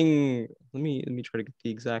finding, let me try to get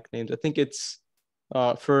the exact names. I think it's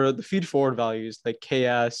for the feed forward values like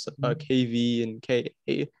KS, KV, and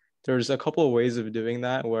KA. There's a couple of ways of doing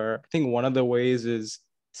that, where I think one of the ways is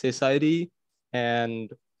SysID,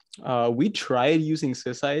 and we tried using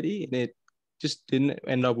SysID and it just didn't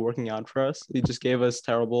end up working out for us. It just gave us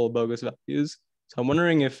terrible bogus values. So I'm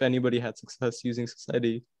wondering if anybody had success using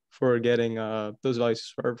SysID for getting those values to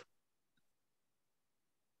swerve.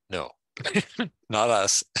 No, not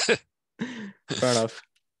us. Fair enough.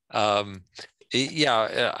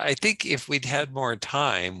 Yeah, I think if we'd had more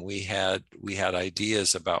time, we had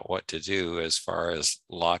ideas about what to do as far as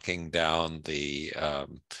locking down the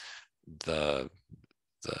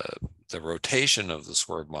rotation of the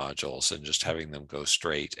swerve modules and just having them go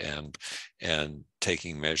straight and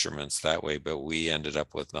taking measurements that way. But we ended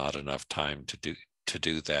up with not enough time to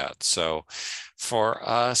do that. So for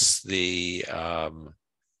us,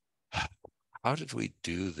 how did we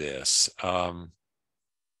do this?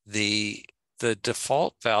 The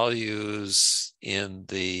default values in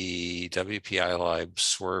the WPI Lab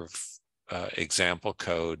swerve example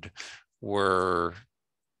code were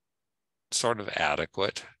sort of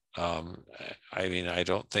adequate. I mean, I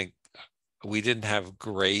don't think we didn't have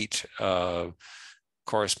great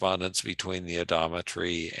correspondence between the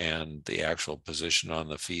odometry and the actual position on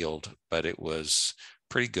the field, but it was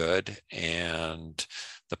pretty good, and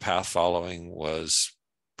the path following was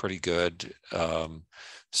pretty good.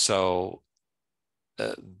 So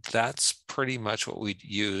that's pretty much what we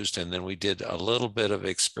used, and then we did a little bit of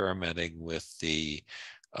experimenting with the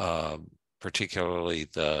particularly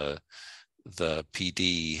the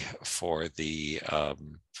PD for the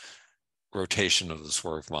rotation of the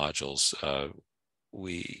swerve modules.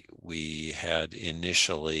 We had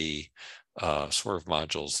initially swerve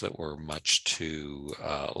modules that were much too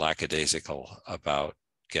lackadaisical about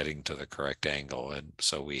getting to the correct angle, and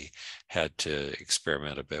so we had to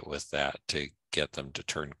experiment a bit with that to get them to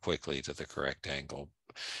turn quickly to the correct angle.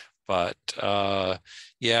 But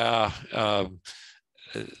yeah,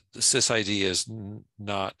 the SysID is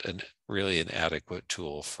not really an adequate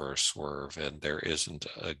tool for swerve, and there isn't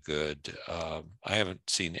a good, I haven't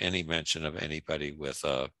seen any mention of anybody with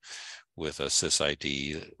a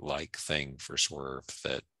SysID like thing for swerve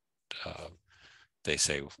that they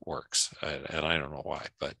say works, and I don't know why,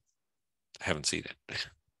 but I haven't seen it.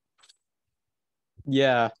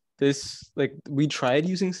 Yeah, this like we tried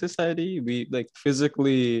using SysID. We like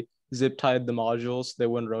physically zip tied the modules so they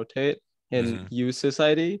wouldn't rotate and Mhm. use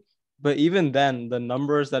SysID. But even then, the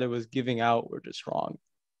numbers that it was giving out were just wrong.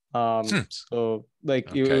 So like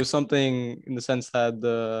it Okay. was something in the sense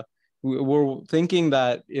that we're thinking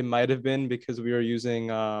that it might have been because we were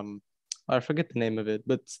using I forget the name of it,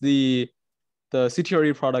 but it's the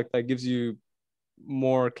CTRE product that gives you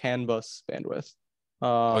more CAN bus bandwidth.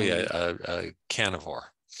 Oh yeah, Um,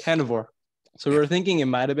 carnivore. Canivore. So we Yeah. were thinking it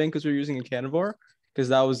might have been because we were using a Canivore because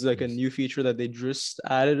that was like a Mm. new feature that they just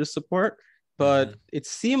added to support. But Mhm. it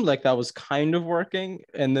seemed like that was kind of working,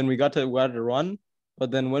 and then we got to run. But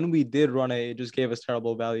then when we did run it, it just gave us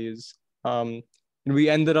terrible values. And we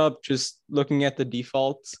ended up just looking at the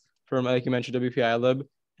defaults from, like you mentioned, WPI lib,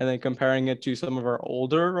 and then comparing it to some of our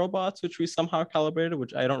older robots, which we somehow calibrated,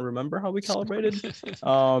 which I don't remember how we calibrated.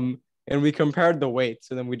 And we compared the weights,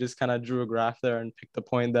 and then we just kind of drew a graph there and picked the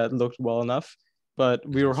point that looked well enough. But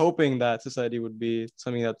we were hoping that society would be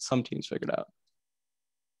something that some teams figured out.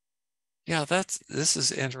 Yeah, this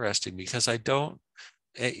is interesting because I don't,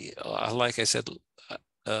 like I said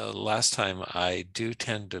last time, I do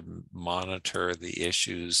tend to monitor the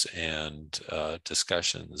issues and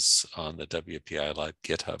discussions on the WPI Lab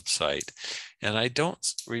GitHub site, and I don't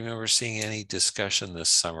remember seeing any discussion this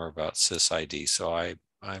summer about SysID. So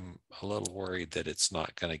I'm a little worried that it's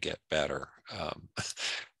not going to get better.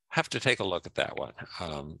 Have to take a look at that one,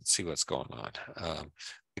 see what's going on.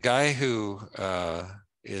 The guy who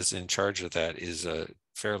is in charge of that is a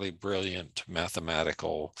fairly brilliant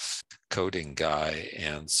mathematical coding guy,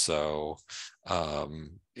 and so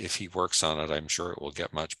if he works on it, I'm sure it will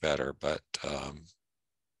get much better. But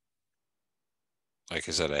like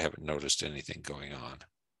I said, I haven't noticed anything going on.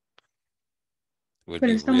 Would But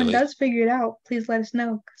be if someone really, does figure it out, please let us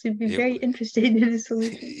know because we'd be it, very interested in a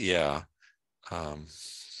solution. yeah.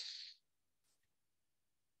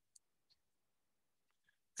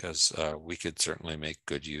 Because we could certainly make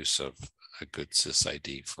good use of a good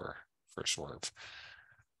SysID for Swerve.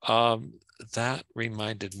 That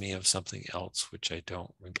reminded me of something else, which I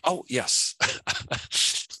don't remember. Oh, yes.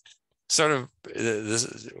 Sort of this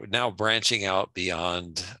is now branching out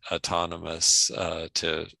beyond autonomous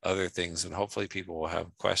to other things, and hopefully people will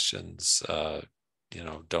have questions.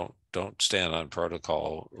 Don't stand on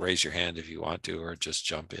protocol. Raise your hand if you want to, or just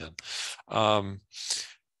jump in.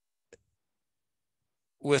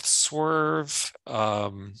 With Swerve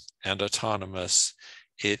and autonomous,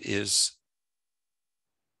 it is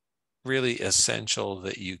really essential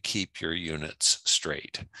that you keep your units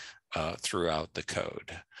straight throughout the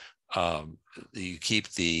code. You keep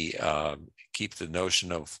the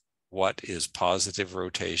notion of what is positive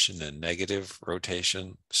rotation and negative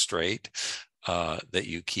rotation straight. That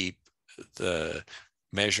you keep the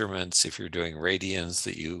measurements, if you're doing radians,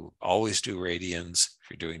 that you always do radians. If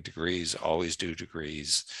you're doing degrees, always do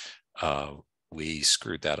degrees. We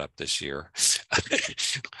screwed that up this year.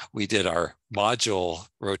 We did our module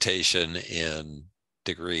rotation in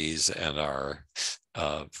degrees and our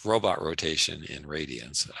robot rotation in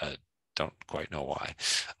radians. I don't quite know why.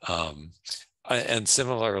 And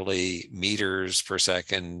similarly, meters per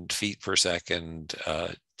second, feet per second,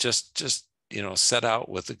 just set out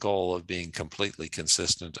with the goal of being completely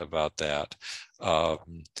consistent about that.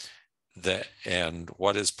 And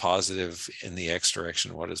what is positive in the X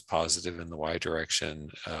direction, what is positive in the Y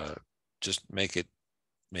direction, just make it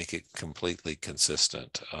completely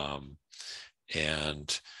consistent.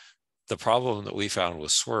 And the problem that we found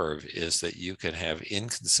with Swerve is that you can have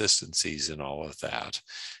inconsistencies in all of that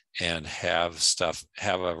and have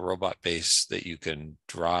a robot base that you can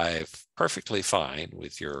drive perfectly fine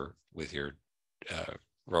with your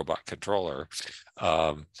robot controller.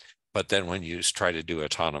 But then when you try to do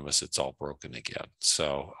autonomous, it's all broken again.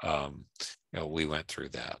 So, we went through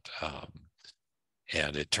that.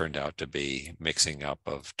 And it turned out to be mixing up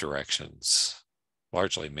of directions,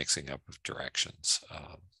 largely mixing up of directions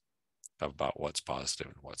about what's positive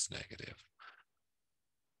and what's negative.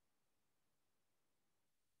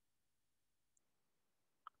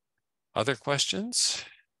 Other questions,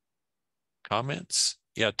 comments?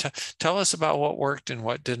 Yeah, tell us about what worked and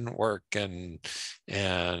what didn't work, and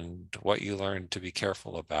what you learned to be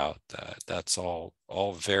careful about. That's all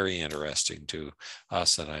very interesting to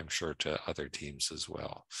us, and I'm sure to other teams as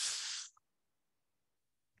well.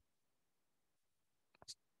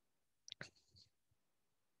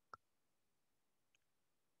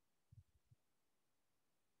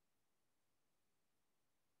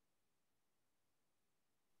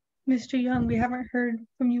 Mr. Young, we haven't heard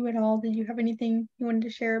from you at all. Did you have anything you wanted to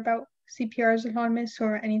share about CPR's autonomous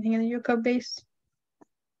or anything in your code base?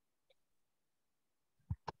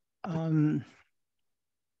 I'm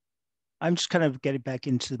just kind of getting back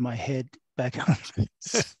into my head back on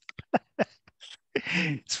this.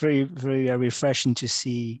 It's very, very refreshing to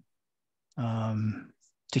see, to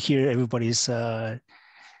hear everybody's, I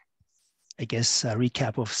guess,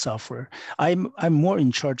 recap of software. I'm more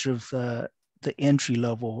in charge of the entry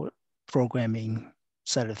level programming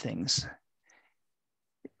side of things.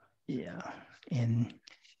 Yeah, and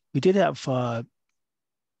we did have,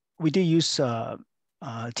 we did use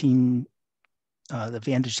team, the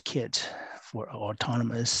Vantage Kit for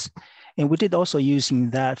autonomous. And we did also using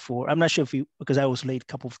that for, I'm not sure if you, because I was late a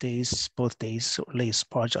couple of days, both days, so late,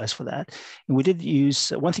 apologize for that. And we did use,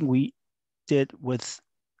 one thing we did with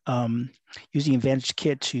using Vantage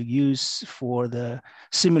Kit to use for the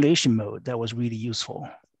simulation mode, that was really useful.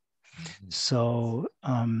 Mm-hmm. So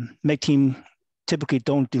Meg team typically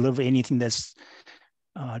don't deliver anything that's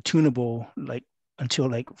tunable like until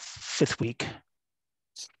like 5th week.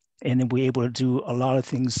 And then we're able to do a lot of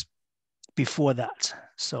things before that.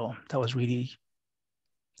 So that was really,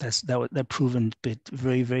 that proven to be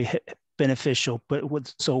very, very beneficial. But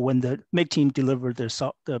so when the Meg team delivered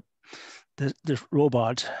the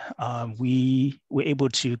robot, we were able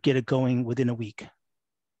to get it going within a week.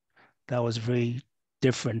 That was very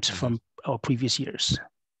different from our previous years.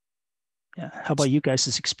 Yeah. How about you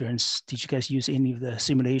guys' experience? Did you guys use any of the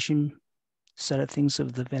simulation side of things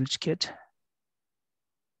of the Vantage Kit?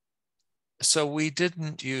 So we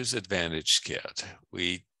didn't use Advantage Kit.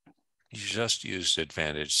 We just used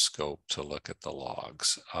Advantage Scope to look at the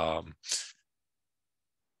logs.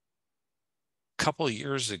 Couple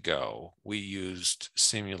years ago, we used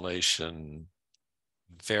simulation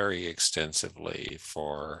very extensively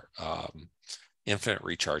for Infinite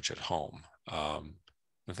Recharge at Home.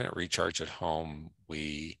 Infinite Recharge at Home,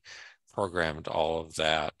 we programmed all of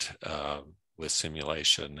that with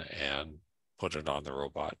simulation and put it on the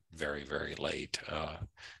robot very, very late, and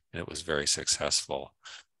it was very successful.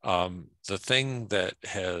 The thing that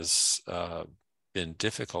has been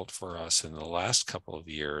difficult for us in the last couple of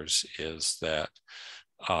years is that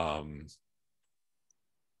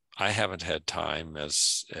I haven't had time,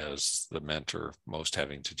 as the mentor, most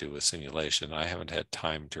having to do with simulation, I haven't had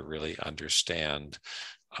time to really understand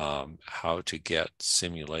how to get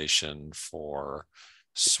simulation for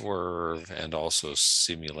swerve and also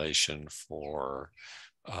simulation for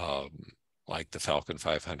like the Falcon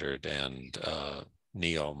 500 and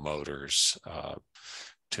Neo motors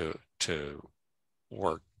to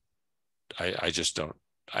work. I just don't,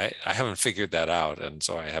 I haven't figured that out, and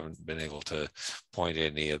so I haven't been able to point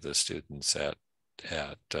any of the students at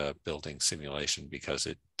building simulation because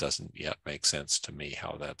it doesn't yet make sense to me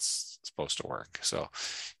how that's supposed to work. So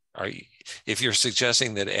if you're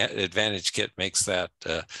suggesting that Advantage Kit makes that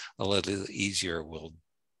a little easier, we'll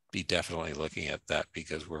be definitely looking at that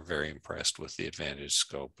because we're very impressed with the Advantage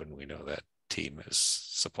Scope, and we know that team is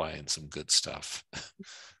supplying some good stuff.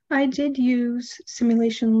 I did use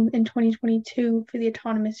simulation in 2022 for the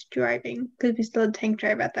autonomous driving because we still had tank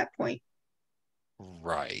drive at that point.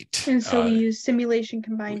 Right. And so we used simulation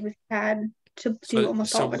combined with CAD to do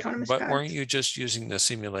almost all of autonomous But paths. weren't you just using the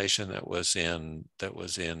simulation that was in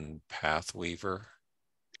PathWeaver?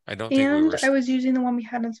 I don't think we were. I was using the one we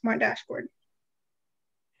had in Smart Dashboard.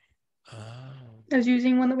 I was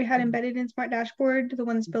using one that we had embedded in Smart Dashboard, the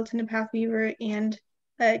ones built into PathWeaver, and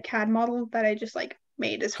a CAD model that I just like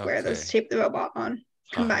made a square that's shaped the robot on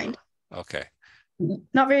combined. Okay.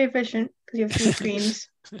 Not very efficient because you have 3 screens,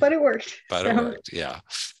 but it worked. It worked, yeah.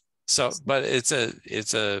 So, but it's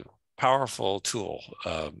a powerful tool,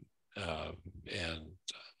 and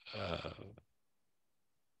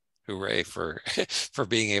hooray for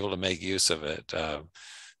being able to make use of it.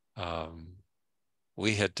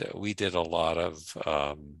 We did a lot of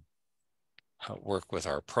work with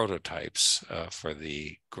our prototypes for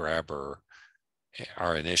the grabber,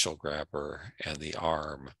 our initial grabber, and the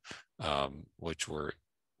arm, which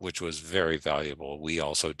was very valuable. We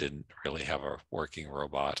also didn't really have a working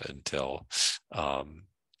robot until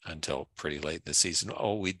pretty late in the season.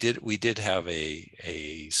 Oh, we did have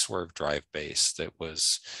a swerve drive base that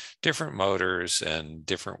was different motors and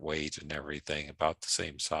different weight and everything, about the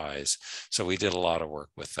same size. So we did a lot of work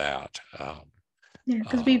with that. Yeah,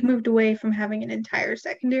 because we've moved away from having an entire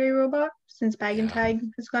secondary robot since Bag and Tag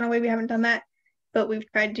has gone away. We haven't done that, but we've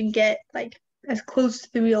tried to get like as close to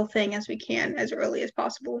the real thing as we can as early as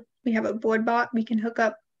possible. We have a board bot. We can hook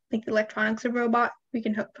up like the electronics of robot. We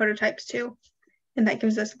can hook prototypes too. And that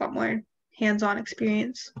gives us a lot more hands-on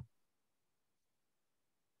experience.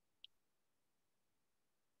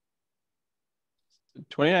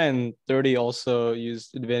 2930 also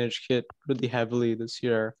used Advantage Kit really heavily this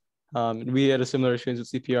year. We had a similar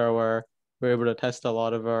experience with CPR where we were able to test a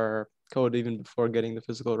lot of our code even before getting the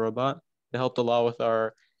physical robot. It helped a lot with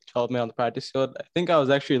our development on the practice field. I think I was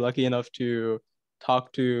actually lucky enough to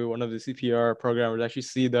talk to one of the CPR programmers, actually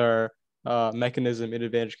see their mechanism in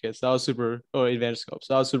Advantage Kit. So that was Advantage Scope.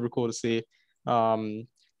 So that was super cool to see.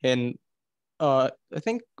 And I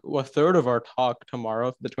think a third of our talk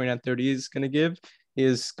tomorrow, the 2930 is going to give,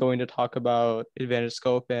 is going to talk about Advantage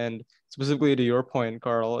Scope, and specifically to your point,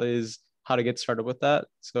 Carl, is how to get started with that.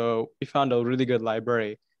 So we found a really good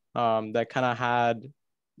library that kind of had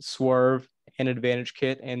Swerve and Advantage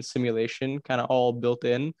Kit and simulation kind of all built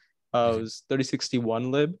in. It was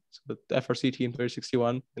 3061 lib, so the FRC team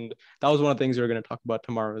 3061, and that was one of the things we're going to talk about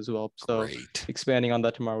tomorrow as well. So Great. expanding on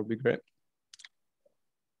that tomorrow would be great.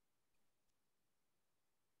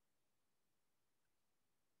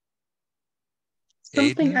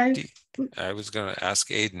 Something I was going to ask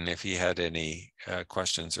Aiden if he had any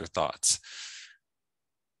questions or thoughts.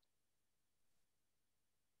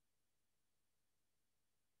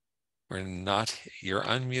 You're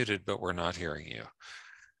unmuted, but we're not hearing you.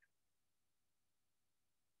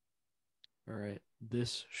 All right,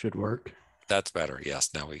 this should work. That's better. Yes,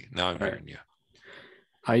 now I'm hearing you.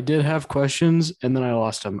 I did have questions and then I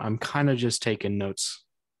lost them. I'm kind of just taking notes.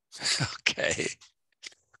 Okay.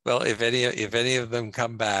 Well, if any of them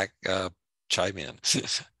come back, chime in.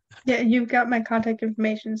 Yeah, you've got my contact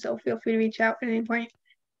information, so feel free to reach out at any point.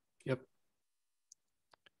 Yep.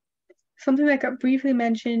 Something that got briefly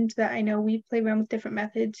mentioned that I know we play around with different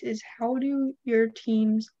methods is how do your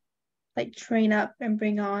teams like train up and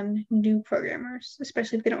bring on new programmers,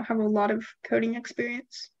 especially if they don't have a lot of coding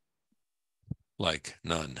experience? Like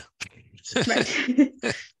none. Right.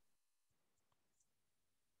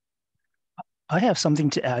 I have something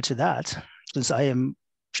to add to that, since I am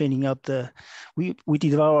training up we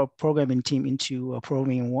develop our programming team into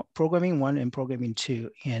programming one and programming two,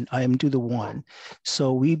 and I am do the one.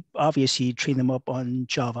 So we obviously train them up on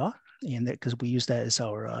Java, and because we use that as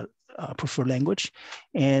our preferred language,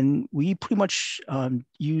 and we pretty much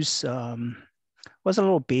use what's a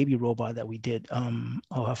little baby robot that we did?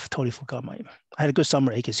 I've totally forgot I had a good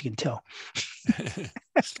summer, I guess you can tell.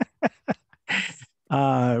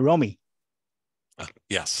 Romy.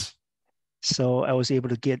 Yes. So I was able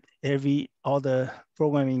to get all the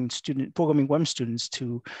programming one students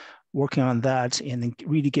to working on that and then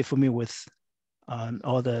really get familiar with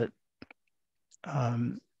all the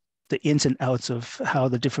ins and outs of how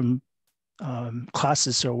the different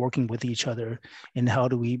classes are working with each other, and how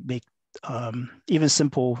do we make even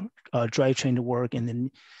simple drivetrain to work, and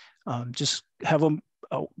then just have them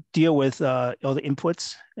deal with all the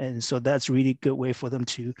inputs. And so that's a really good way for them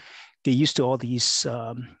to get used to all these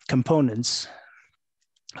components.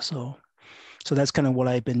 So that's kind of what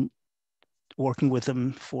I've been working with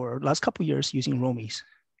them for the last couple of years using Romies.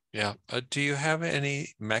 Yeah. Do you have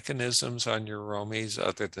any mechanisms on your Romies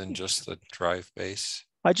other than just the drive base?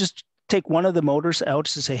 I just take one of the motors out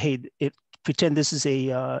to say, hey, pretend this is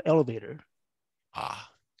a elevator. Ah,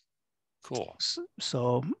 cool.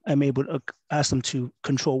 So I'm able to ask them to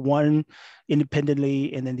control one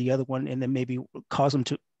independently, and then the other one, and then maybe cause them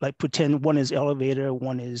to like pretend one is elevator,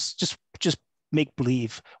 one is just make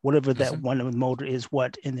believe whatever that one motor is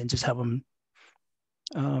what, and then just have them.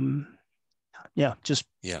 And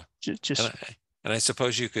I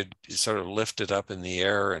suppose you could sort of lift it up in the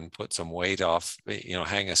air and put some weight off,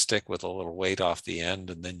 hang a stick with a little weight off the end,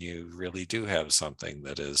 and then you really do have something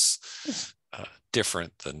that is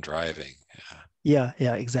different than driving. Yeah,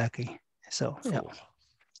 exactly. So cool. Yeah.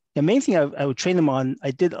 The main thing I would train them on,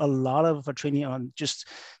 I did a lot of training on just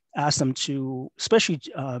ask them to, especially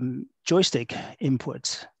joystick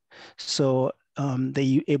inputs. So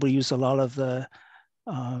they able to use a lot of the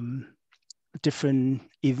different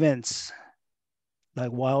events,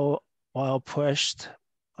 like while pushed,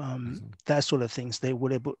 that sort of things. They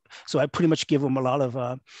would able. So I pretty much give them a lot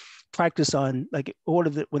of practice on like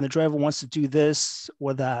when the driver wants to do this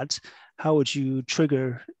or that, how would you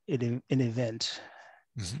trigger an event?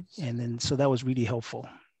 And then so that was really helpful.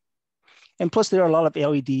 And plus there are a lot of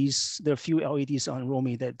LEDs. There are a few LEDs on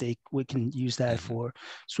Romy that we can use that for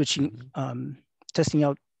switching, testing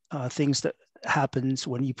out things that happens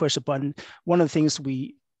when you push a button. One of the things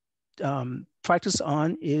we practice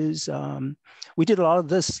on is we did a lot of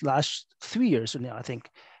this last 3 years now, I think,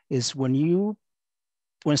 is when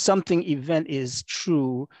something event is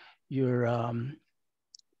true, your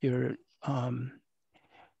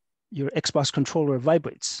Xbox controller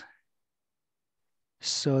vibrates.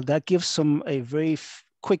 So that gives some a very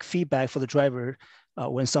quick feedback for the driver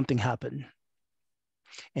when something happened.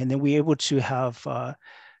 And then we're able to have,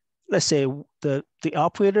 let's say the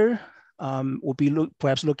operator will be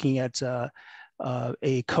perhaps looking at a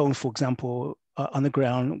cone, for example, on the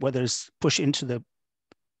ground, whether it's pushed into the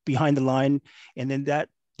behind the line, and then that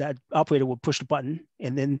operator will push the button,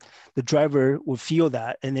 and then the driver will feel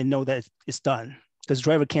that and then know that it's done, because the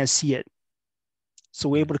driver can't see it. So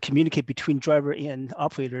we're able to communicate between driver and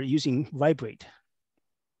operator using vibrate.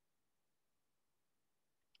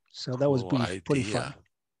 So that was pretty fun.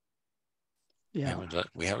 Yeah.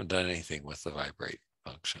 We haven't done anything with the vibrate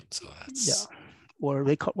function, so that's Or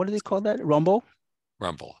what do they call that? Rumble.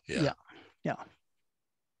 Yeah.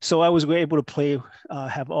 So I was able to play,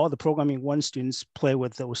 have all the programming one students play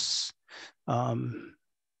with those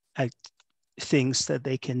things that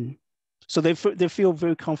they can. So they feel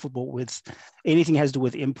very comfortable with anything has to do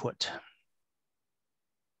with input.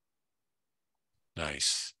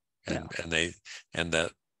 Nice. And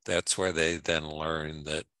that's where they then learn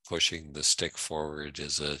that pushing the stick forward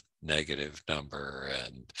is a negative number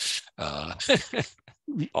and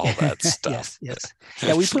all that stuff. Yes.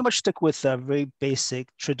 Yeah, we pretty much stick with a very basic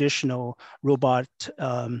traditional robot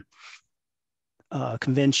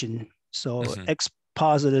convention. So X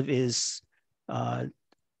positive is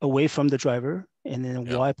away from the driver, and then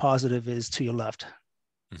Y positive is to your left.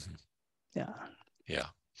 Yeah.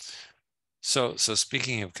 So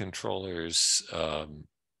speaking of controllers,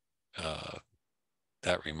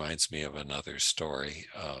 that reminds me of another story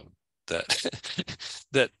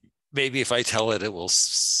that maybe if I tell it, it will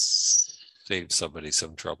save somebody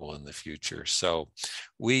some trouble in the future. So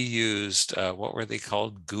we used, what were they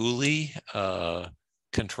called? Ghoulie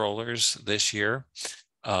controllers this year.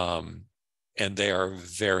 And they are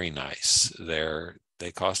very nice.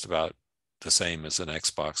 They cost about the same as an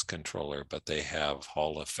Xbox controller, but they have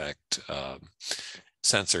Hall effect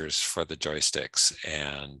sensors for the joysticks,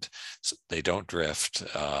 and they don't drift.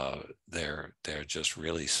 They're just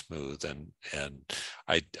really smooth, and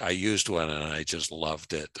I used one and I just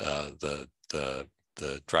loved it. The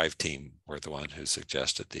drive team were the one who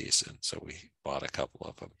suggested these, and so we bought a couple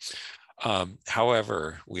of them.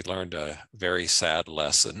 However, we learned a very sad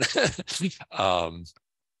lesson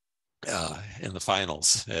in the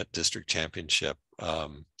finals at district championship.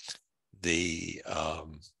 The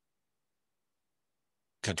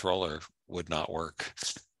controller would not work,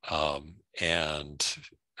 and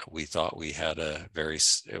we thought we had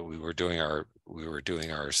we were doing our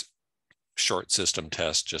short system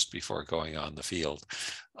test just before going on the field.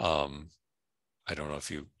 I don't know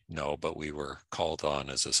if you know, but we were called on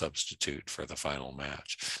as a substitute for the final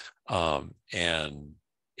match, and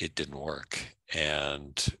it didn't work,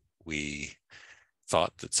 and we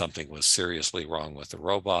thought that something was seriously wrong with the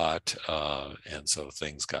robot, and so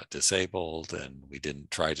things got disabled, and we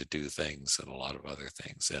didn't try to do things and a lot of other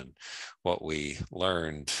things. And what we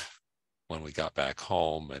learned when we got back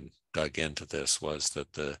home and dug into this was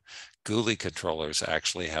that the Ghoulie controllers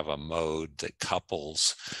actually have a mode that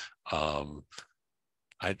couples,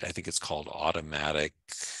 I think it's called automatic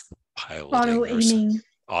piloting,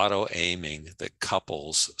 auto aiming, that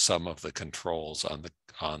couples some of the controls on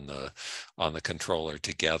the controller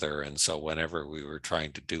together. And so whenever we were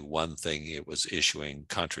trying to do one thing, it was issuing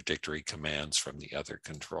contradictory commands from the other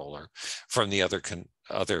controller, from the other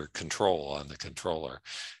control on the controller.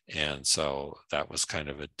 And so that was kind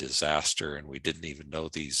of a disaster, and we didn't even know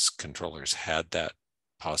these controllers had that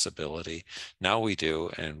possibility. Now we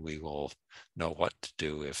do, and we will know what to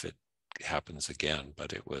do if it happens again.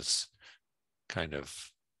 But it was kind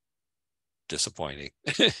of disappointing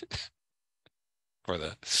for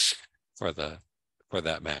that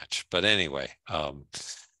match. But anyway,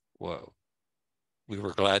 well, we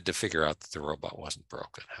were glad to figure out that the robot wasn't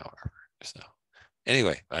broken, however. So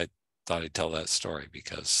anyway, I thought I'd tell that story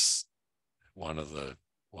because one of the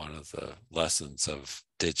lessons of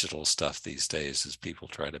digital stuff these days is people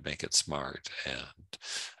try to make it smart, and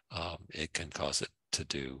it can cause it to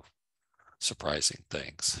do surprising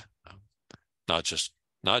things. Not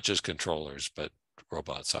just controllers, but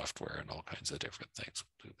robot software and all kinds of different things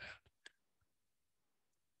will do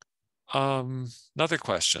that. Another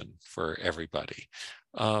question for everybody.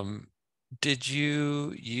 Did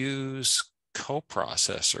you use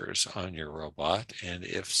coprocessors on your robot? And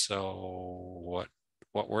if so,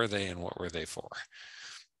 what were they and what were they for?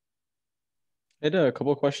 I had a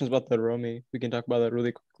couple of questions about the Romy. We can talk about that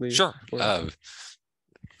really quickly. Sure.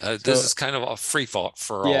 This is kind of a free fall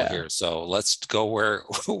for all here, so let's go where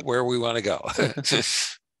we want to go.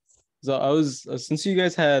 So since you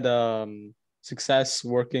guys had success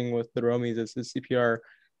working with the Romies as CPR,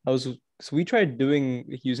 so we tried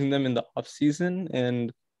using them in the off season,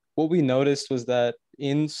 and what we noticed was that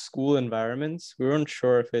in school environments, we weren't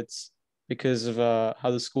sure if it's because of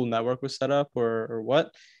how the school network was set up or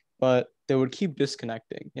what, but they would keep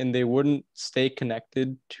disconnecting and they wouldn't stay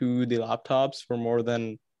connected to the laptops for more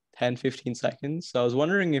than 10, 15 seconds. So I was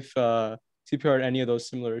wondering if CPR had any of those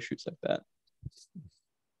similar issues like that.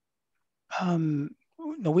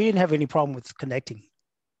 No, we didn't have any problem with connecting.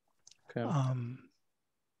 Okay.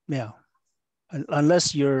 Yeah,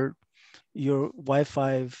 unless your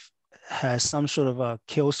Wi-Fi has some sort of a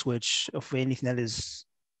kill switch of anything that is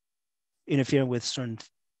interfering with certain.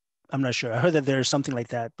 I'm not sure. I heard that there's something like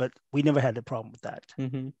that, but we never had a problem with that.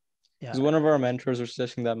 Mm-hmm. Yeah. Because one of our mentors was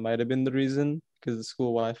suggesting that might have been the reason, because the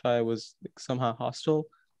school Wi-Fi was like somehow hostile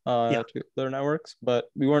to other networks, but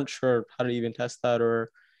we weren't sure how to even test that,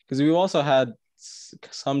 or because we also had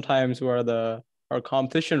sometimes where our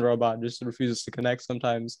competition robot just refuses to connect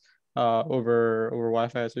sometimes over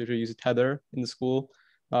Wi-Fi, so we should use a tether in the school.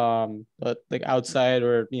 But like outside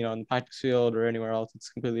or in the practice field or anywhere else, it's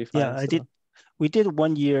completely fine. Yeah, I did. We did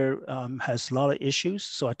 1 year, has a lot of issues.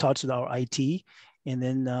 So I talked to our IT, and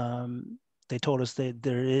then they told us that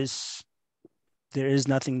there is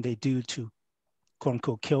nothing they do to quote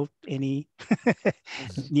unquote kill any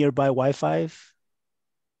nearby Wi-Fi.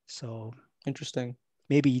 So interesting.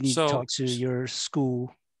 Maybe you need to talk to your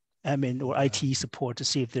school admin or IT support to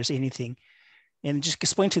see if there's anything, and just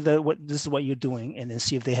explain to them what this is what you're doing, and then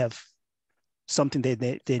see if they have something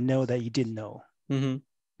they know that you didn't know.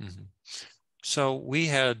 Mm-hmm. Mm-hmm. So we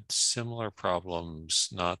had similar problems,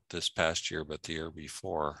 not this past year, but the year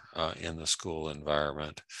before in the school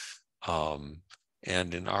environment.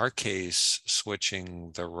 And in our case,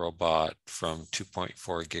 switching the robot from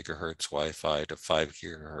 2.4 gigahertz Wi-Fi to 5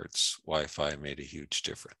 gigahertz Wi-Fi made a huge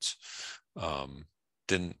difference.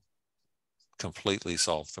 Didn't completely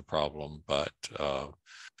solve the problem, but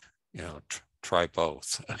try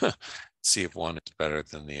both. See if one is better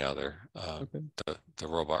than the other. Okay. The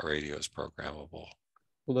robot radio is programmable.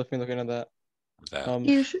 We'll definitely look into that. Are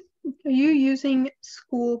you using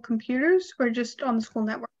school computers or just on the school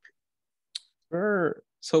network?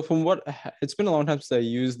 So from it's been a long time since I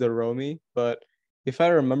used the Romi, but if I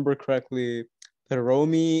remember correctly, the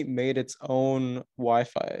Romi made its own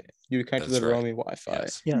Wi-Fi. You connect to the Romi Wi-Fi.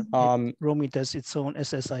 Yes. Yeah. Romi does its own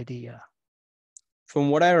SSID. Yeah. From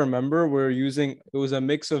what I remember, it was a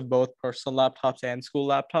mix of both personal laptops and school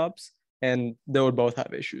laptops, and they would both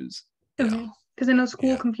have issues. Okay. Because I know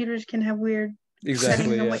school computers can have weird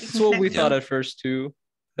exactly. Yeah. That's what we thought at first too.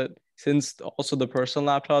 But since also the personal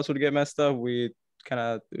laptops would get messed up, we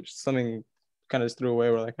something just threw away.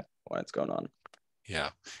 We're like, what's going on?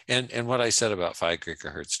 Yeah, and what I said about 5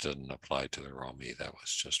 gigahertz didn't apply to the Romi. That was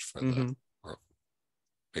just for the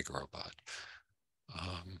big robot.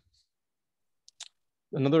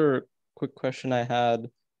 Another quick question I had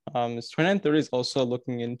is 2930 is also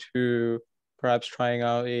looking into perhaps trying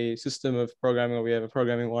out a system of programming where we have a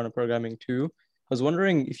programming 1 and programming 2. I was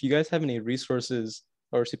wondering if you guys have any resources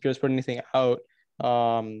or CPRs put anything out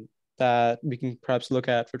that we can perhaps look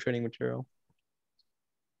at for training material.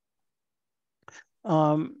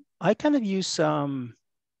 I kind of use a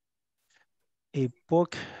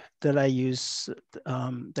book that I use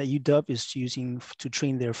that UW is using to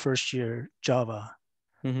train their first year Java.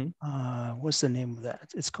 What's the name of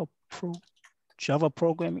that? It's called Java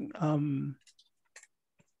Programming.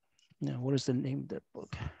 What is the name of that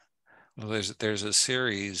book? Well, there's a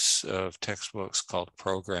series of textbooks called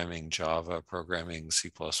Programming Java, Programming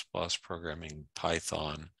C++, Programming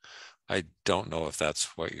Python. I don't know if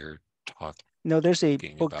that's what you're talking. No, there's a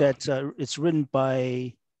book about. that it's written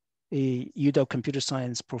by a UW computer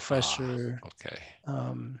science professor. Okay.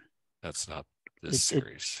 That's not this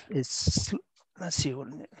series. It's let's see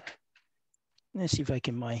if I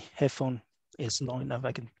can. My headphone is long enough.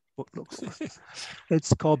 I can look over.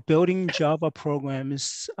 It's called Building Java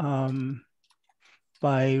Programs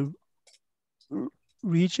by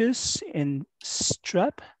Regis and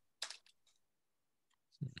Strap.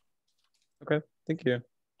 Okay, thank you.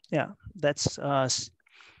 Yeah, that's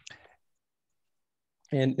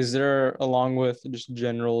And is there, along with just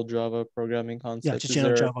general Java programming concepts? Yeah, just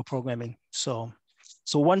general Java programming. So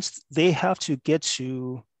once they have to get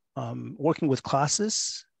to working with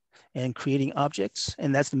classes and creating objects,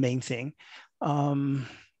 and that's the main thing. So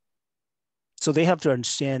they have to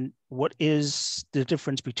understand what is the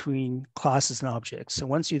difference between classes and objects. So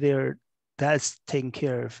once you're there, that's taken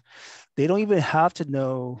care of. They don't even have to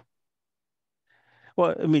know.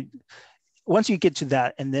 Well, I mean, once you get to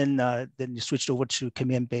that, and then you switch over to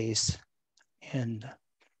command base, and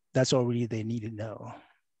that's already they need to know.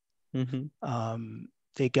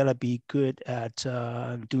 They gotta be good at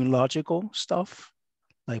doing logical stuff,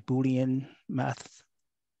 like Boolean math.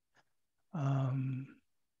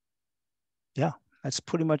 Yeah, that's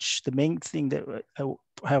pretty much the main thing that I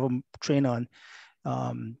have them train on.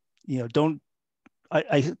 I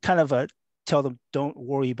kind of tell them, don't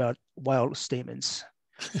worry about while statements,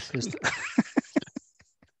 because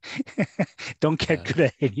don't get good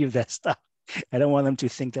at any of that stuff. I don't want them to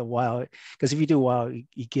think that while, because if you do while,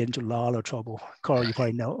 you get into a lot of trouble. Carl, you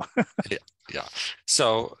probably know. Yeah.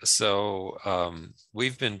 So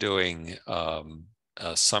we've been doing a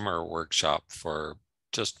summer workshop for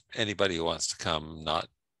just anybody who wants to come. Not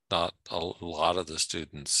a lot of the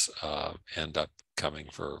students end up coming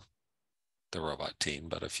for the robot team,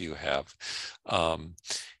 but a few have.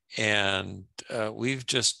 And we've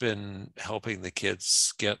just been helping the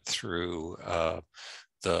kids get through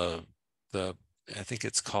the I think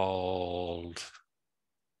it's called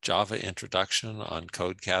Java Introduction on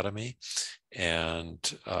Codecademy, and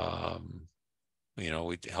we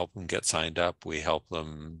help them get signed up. We help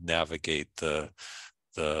them navigate the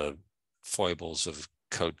foibles of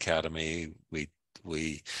Codecademy. We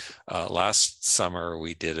last summer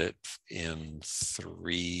we did it in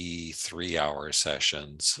three-hour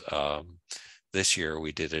sessions. This year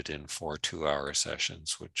we did it in 4 2-hour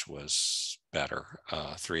sessions, which was better.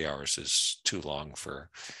 3 hours is too long for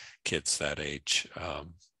kids that age,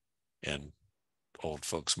 and old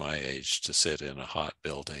folks my age to sit in a hot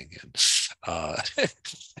building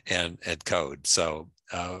and code. So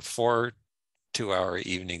 4 2-hour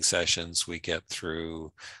evening sessions, we get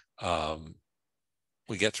through objects,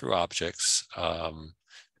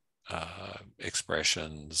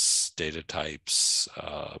 expressions, data types,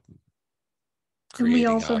 And we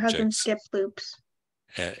creating also have them objects. skip loops.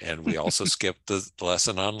 And we also skipped the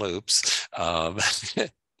lesson on loops.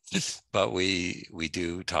 But we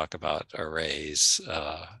do talk about arrays.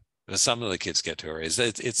 Some of the kids get to arrays.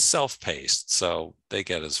 It's self-paced, so they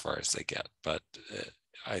get as far as they get. But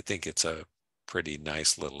I think it's a pretty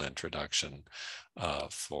nice little introduction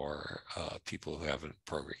for people who haven't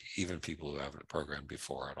programmed, even people who haven't programmed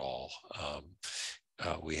before at all.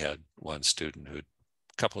 We had a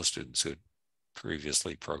couple of students who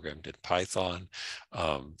previously programmed in Python.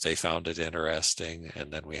 They found it interesting, and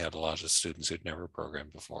then we had a lot of students who'd never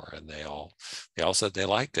programmed before, and they all said they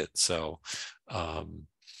liked it. So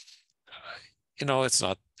it's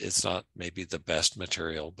not maybe the best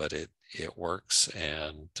material, but it works,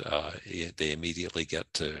 and they immediately get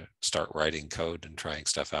to start writing code and trying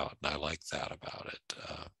stuff out, and I like that about it,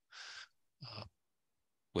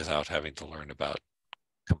 without having to learn about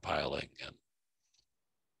compiling and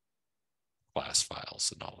class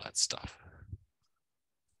files and all that stuff.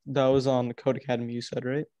 That was on Codecademy, you said,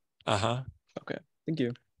 right? Uh-huh. Okay, thank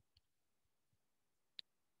you.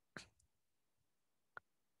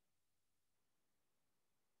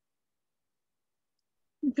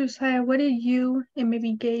 Josiah, what did you, and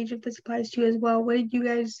maybe Gage, if this applies to you as well, what did you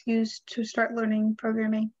guys use to start learning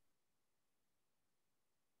programming?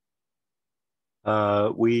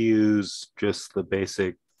 We use just the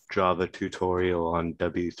basic Java tutorial on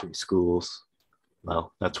W3 Schools.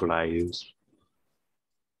 Well, that's what I use.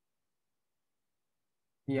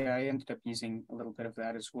 Yeah, I ended up using a little bit of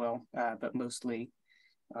that as well, but mostly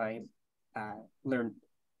I learned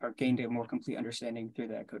or gained a more complete understanding through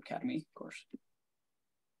the Codecademy course.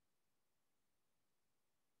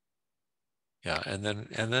 Yeah, and then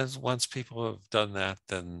once people have done that,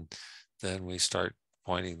 then we start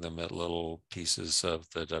pointing them at little pieces of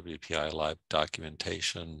the WPI lib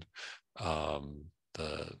documentation.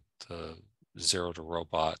 The Zero to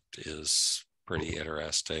Robot is pretty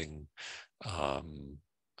interesting.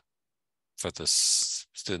 For the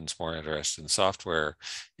students more interested in software,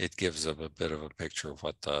 it gives them a bit of a picture of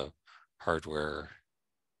what the hardware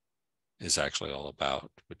is actually all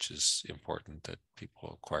about, which is important that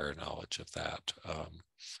people acquire knowledge of that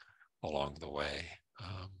along the way.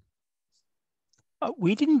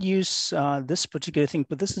 We didn't use this particular thing,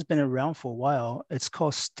 but this has been around for a while. It's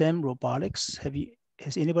called STEM robotics.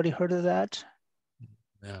 Has anybody heard of that?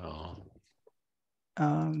 No.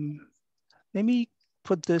 Let me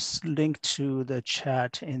put this link to the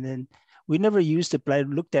chat, and then we never used it, but I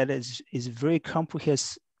looked at it. It's very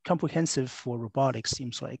comprehensive for robotics,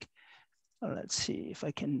 seems like. Let's see if I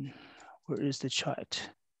can, where is the chart?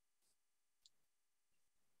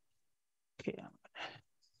 Okay,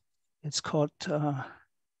 it's called.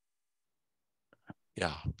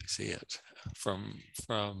 Yeah, I see it from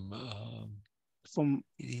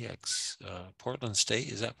EDX, Portland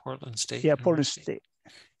State. Is that Portland State? Yeah, Portland State.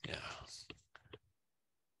 Yeah.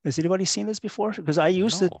 Has anybody seen this before? Because I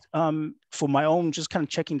used it for my own, just kind of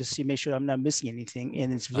checking to see, make sure I'm not missing anything.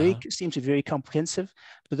 And it's seems to be very comprehensive.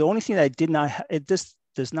 But the only thing that I did not,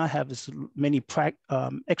 does not have as many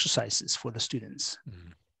exercises for the students.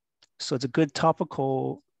 Mhm. So it's a good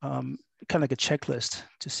topical, kind of like a checklist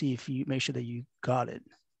to see if you make sure that you got it.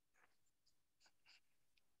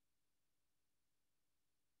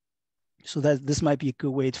 So that this might be a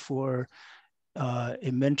good way for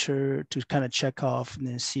a mentor to kind of check off and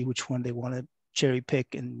then see which one they want to cherry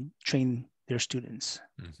pick and train their students.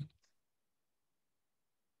 Mhm.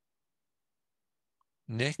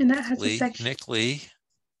 Nick And that has a Lee, section. Nick Lee,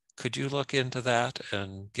 could you look into that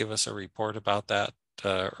and give us a report about that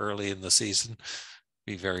early in the season?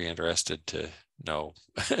 Be very interested to know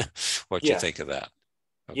what you Yeah. think of that.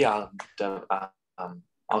 Okay. Yeah,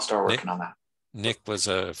 I'll start working on that. Nick was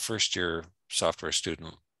a first-year software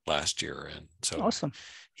student last year, and so Awesome.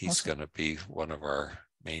 he's Awesome. going to be one of our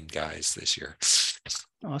main guys this year.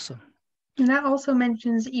 Awesome. And that also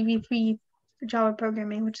mentions EV3 for Java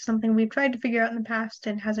programming, which is something we've tried to figure out in the past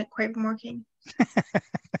and hasn't quite been working.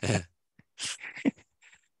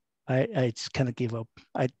 I just kind of gave up.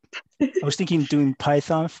 I was thinking doing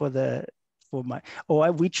Python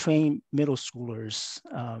we train middle schoolers.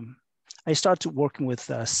 I started working with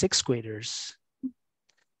sixth graders,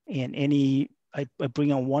 and I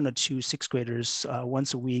bring on 1 or 2 sixth graders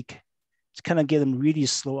once a week to kind of get them really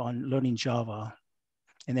slow on learning Java,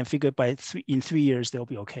 and then figure in 3 years they'll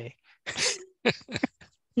be okay.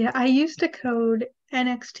 Yeah, I used to code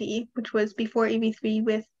NXT, which was before EV3,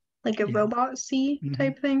 with like a Yeah. robot C Mhm.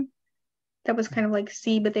 type thing. That was kind of like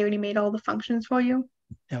C, but they already made all the functions for you.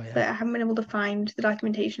 Oh, yeah. But I haven't been able to find the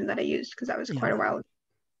documentation that I used because that was quite a while ago.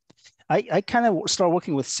 I kind of start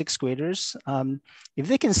working with sixth graders. If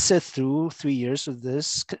they can sit through 3 years of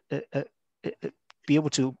this, be able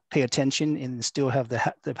to pay attention and still have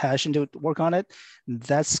the passion to work on it,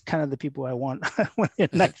 that's kind of the people I want when they're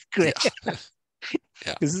ninth grade.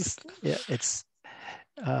 Yeah. It's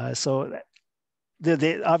so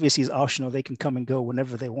they obviously is optional. They can come and go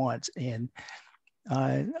whenever they want, and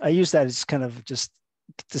I use that as kind of just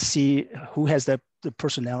to see who has the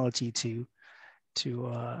personality to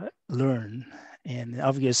learn. And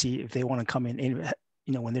obviously, if they want to come in,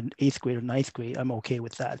 when they're in 8th grade or 9th grade, I'm okay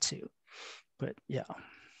with that too. But yeah.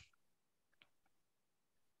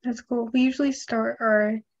 That's cool. We usually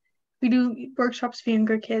we do workshops for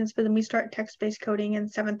younger kids, but then we start text-based coding in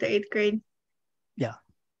 7th or 8th grade. Yeah.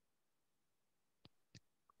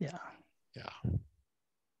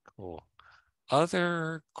 Cool.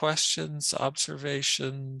 Other questions,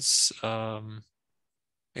 observations,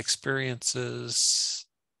 experiences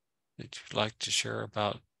that you'd like to share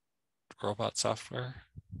about robot software?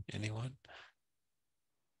 Anyone?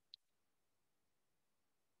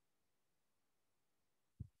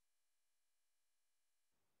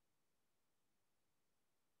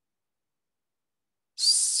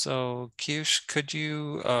 So, Kiyush, could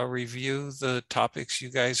you review the topics you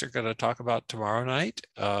guys are going to talk about tomorrow night?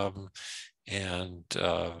 And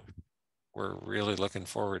we're really looking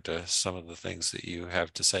forward to some of the things that you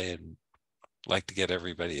have to say and like to get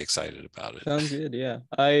everybody excited about it. Sounds good. Yeah.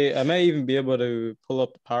 I might even be able to pull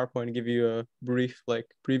up the PowerPoint and give you a brief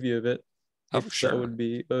preview of it. Oh, sure. That would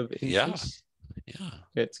be of interest. Yeah.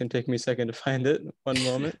 Okay, it's gonna take me a second to find it. One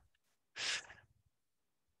moment.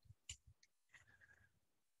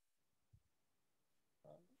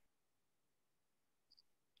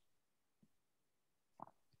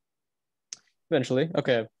 Eventually.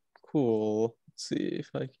 Okay, cool. Let's see if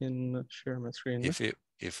I can share my screen. If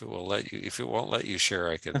it won't let you share,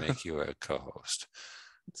 I can make you a co-host.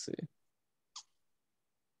 Let's see.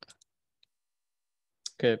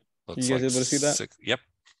 Okay. Looks you guys like able to see that? Yep.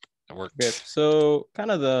 It worked. Okay. So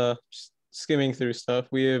kind of the skimming through stuff.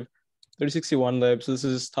 We have 3061 libs. So this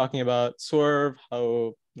is talking about Swerve,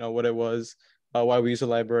 how what it was, why we use the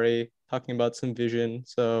library, talking about some vision.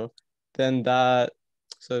 So then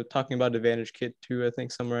talking about Advantage Kit too, I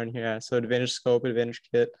think somewhere in here. So Advantage Scope, Advantage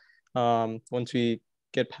Kit. Once we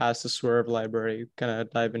get past the Swerve library, kind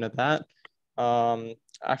of dive into that.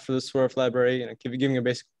 After the Swerve library, giving a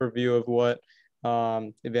basic overview of what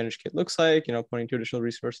Advantage Kit looks like, pointing to additional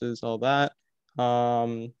resources, all that.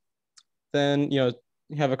 Then, you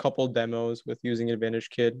have a couple of demos with using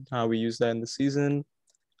Advantage Kit, how we use that in the season.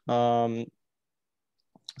 Some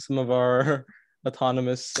of our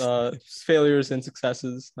autonomous failures and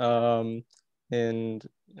successes, and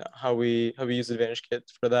how we use Advantage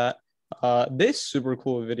Kit for that. This super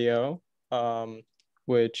cool video,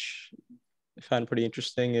 which I found pretty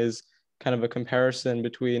interesting, is kind of a comparison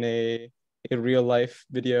between a real life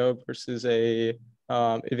video versus a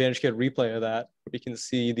Advantage Kit replay of that. We can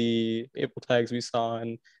see the April tags we saw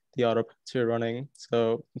and the autopilots we're running.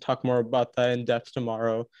 So we'll talk more about that in depth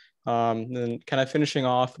tomorrow. And then kind of finishing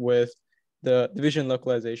off with the vision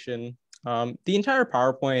localization. The entire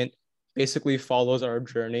PowerPoint basically follows our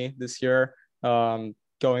journey this year,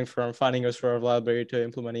 going from finding a sort of library to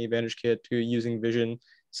implementing VantageKit to using vision.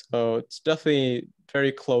 So it's definitely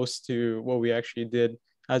very close to what we actually did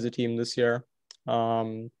as a team this year.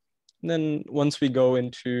 And then once we go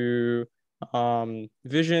into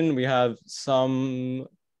vision, we have some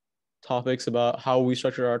topics about how we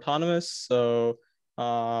structure our autonomous. So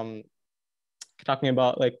talking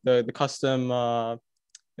about like the custom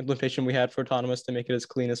implementation we had for autonomous to make it as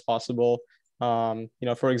clean as possible.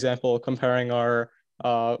 For example, comparing our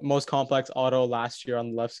most complex auto last year on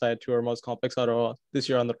the left side to our most complex auto this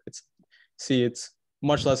year on the right side. See, it's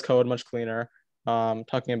much less code, much cleaner.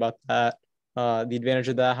 Talking about that, the advantage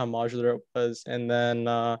of that, how modular it was, and then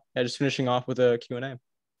just finishing off with a Q&A.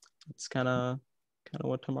 It's kind of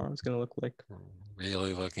what tomorrow is going to look like.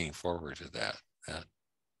 Really looking forward to that. That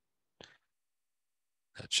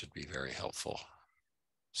should be very helpful.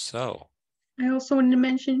 So I also wanted to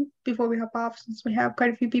mention before we hop off, since we have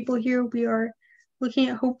quite a few people here, we are looking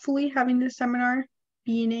at hopefully having this seminar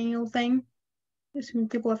be an annual thing, assuming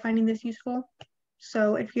people are finding this useful.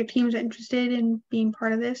 So if your teams are interested in being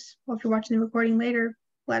part of this, or if you're watching the recording later,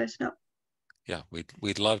 let us know. Yeah,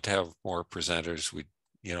 we'd love to have more presenters.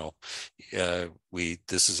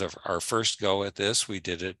 This is our first go at this. We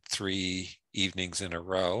did it 3 evenings in a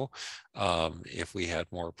row. If we had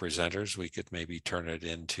more presenters, we could maybe turn it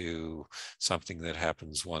into something that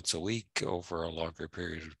happens once a week over a longer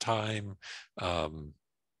period of time.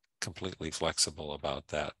 Completely flexible about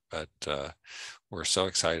that, but we're so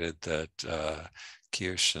excited that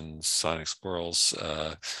Kiyosh and Sonic Squirrels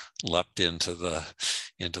leapt into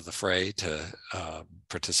the fray to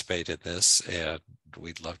participate in this, and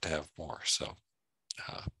we'd love to have more. So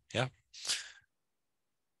yeah.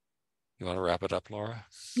 You want to wrap it up, Laura?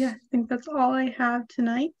 Yeah, I think that's all I have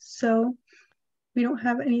tonight. So we don't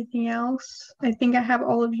have anything else. I think I have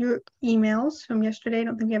all of your emails from yesterday. I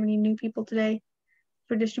don't think we have any new people today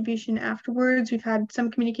for distribution afterwards. We've had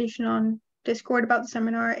some communication on Discord about the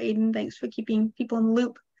seminar. Aiden, thanks for keeping people in the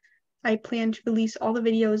loop. I plan to release all the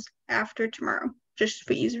videos after tomorrow, just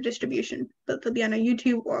for ease of distribution, but they'll be on our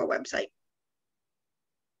YouTube or our website.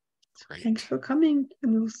 Great. Thanks for coming,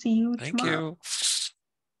 and we will see you tomorrow. Thank you.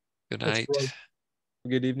 Good night.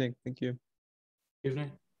 Good evening. Thank you.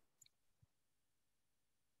 Evening.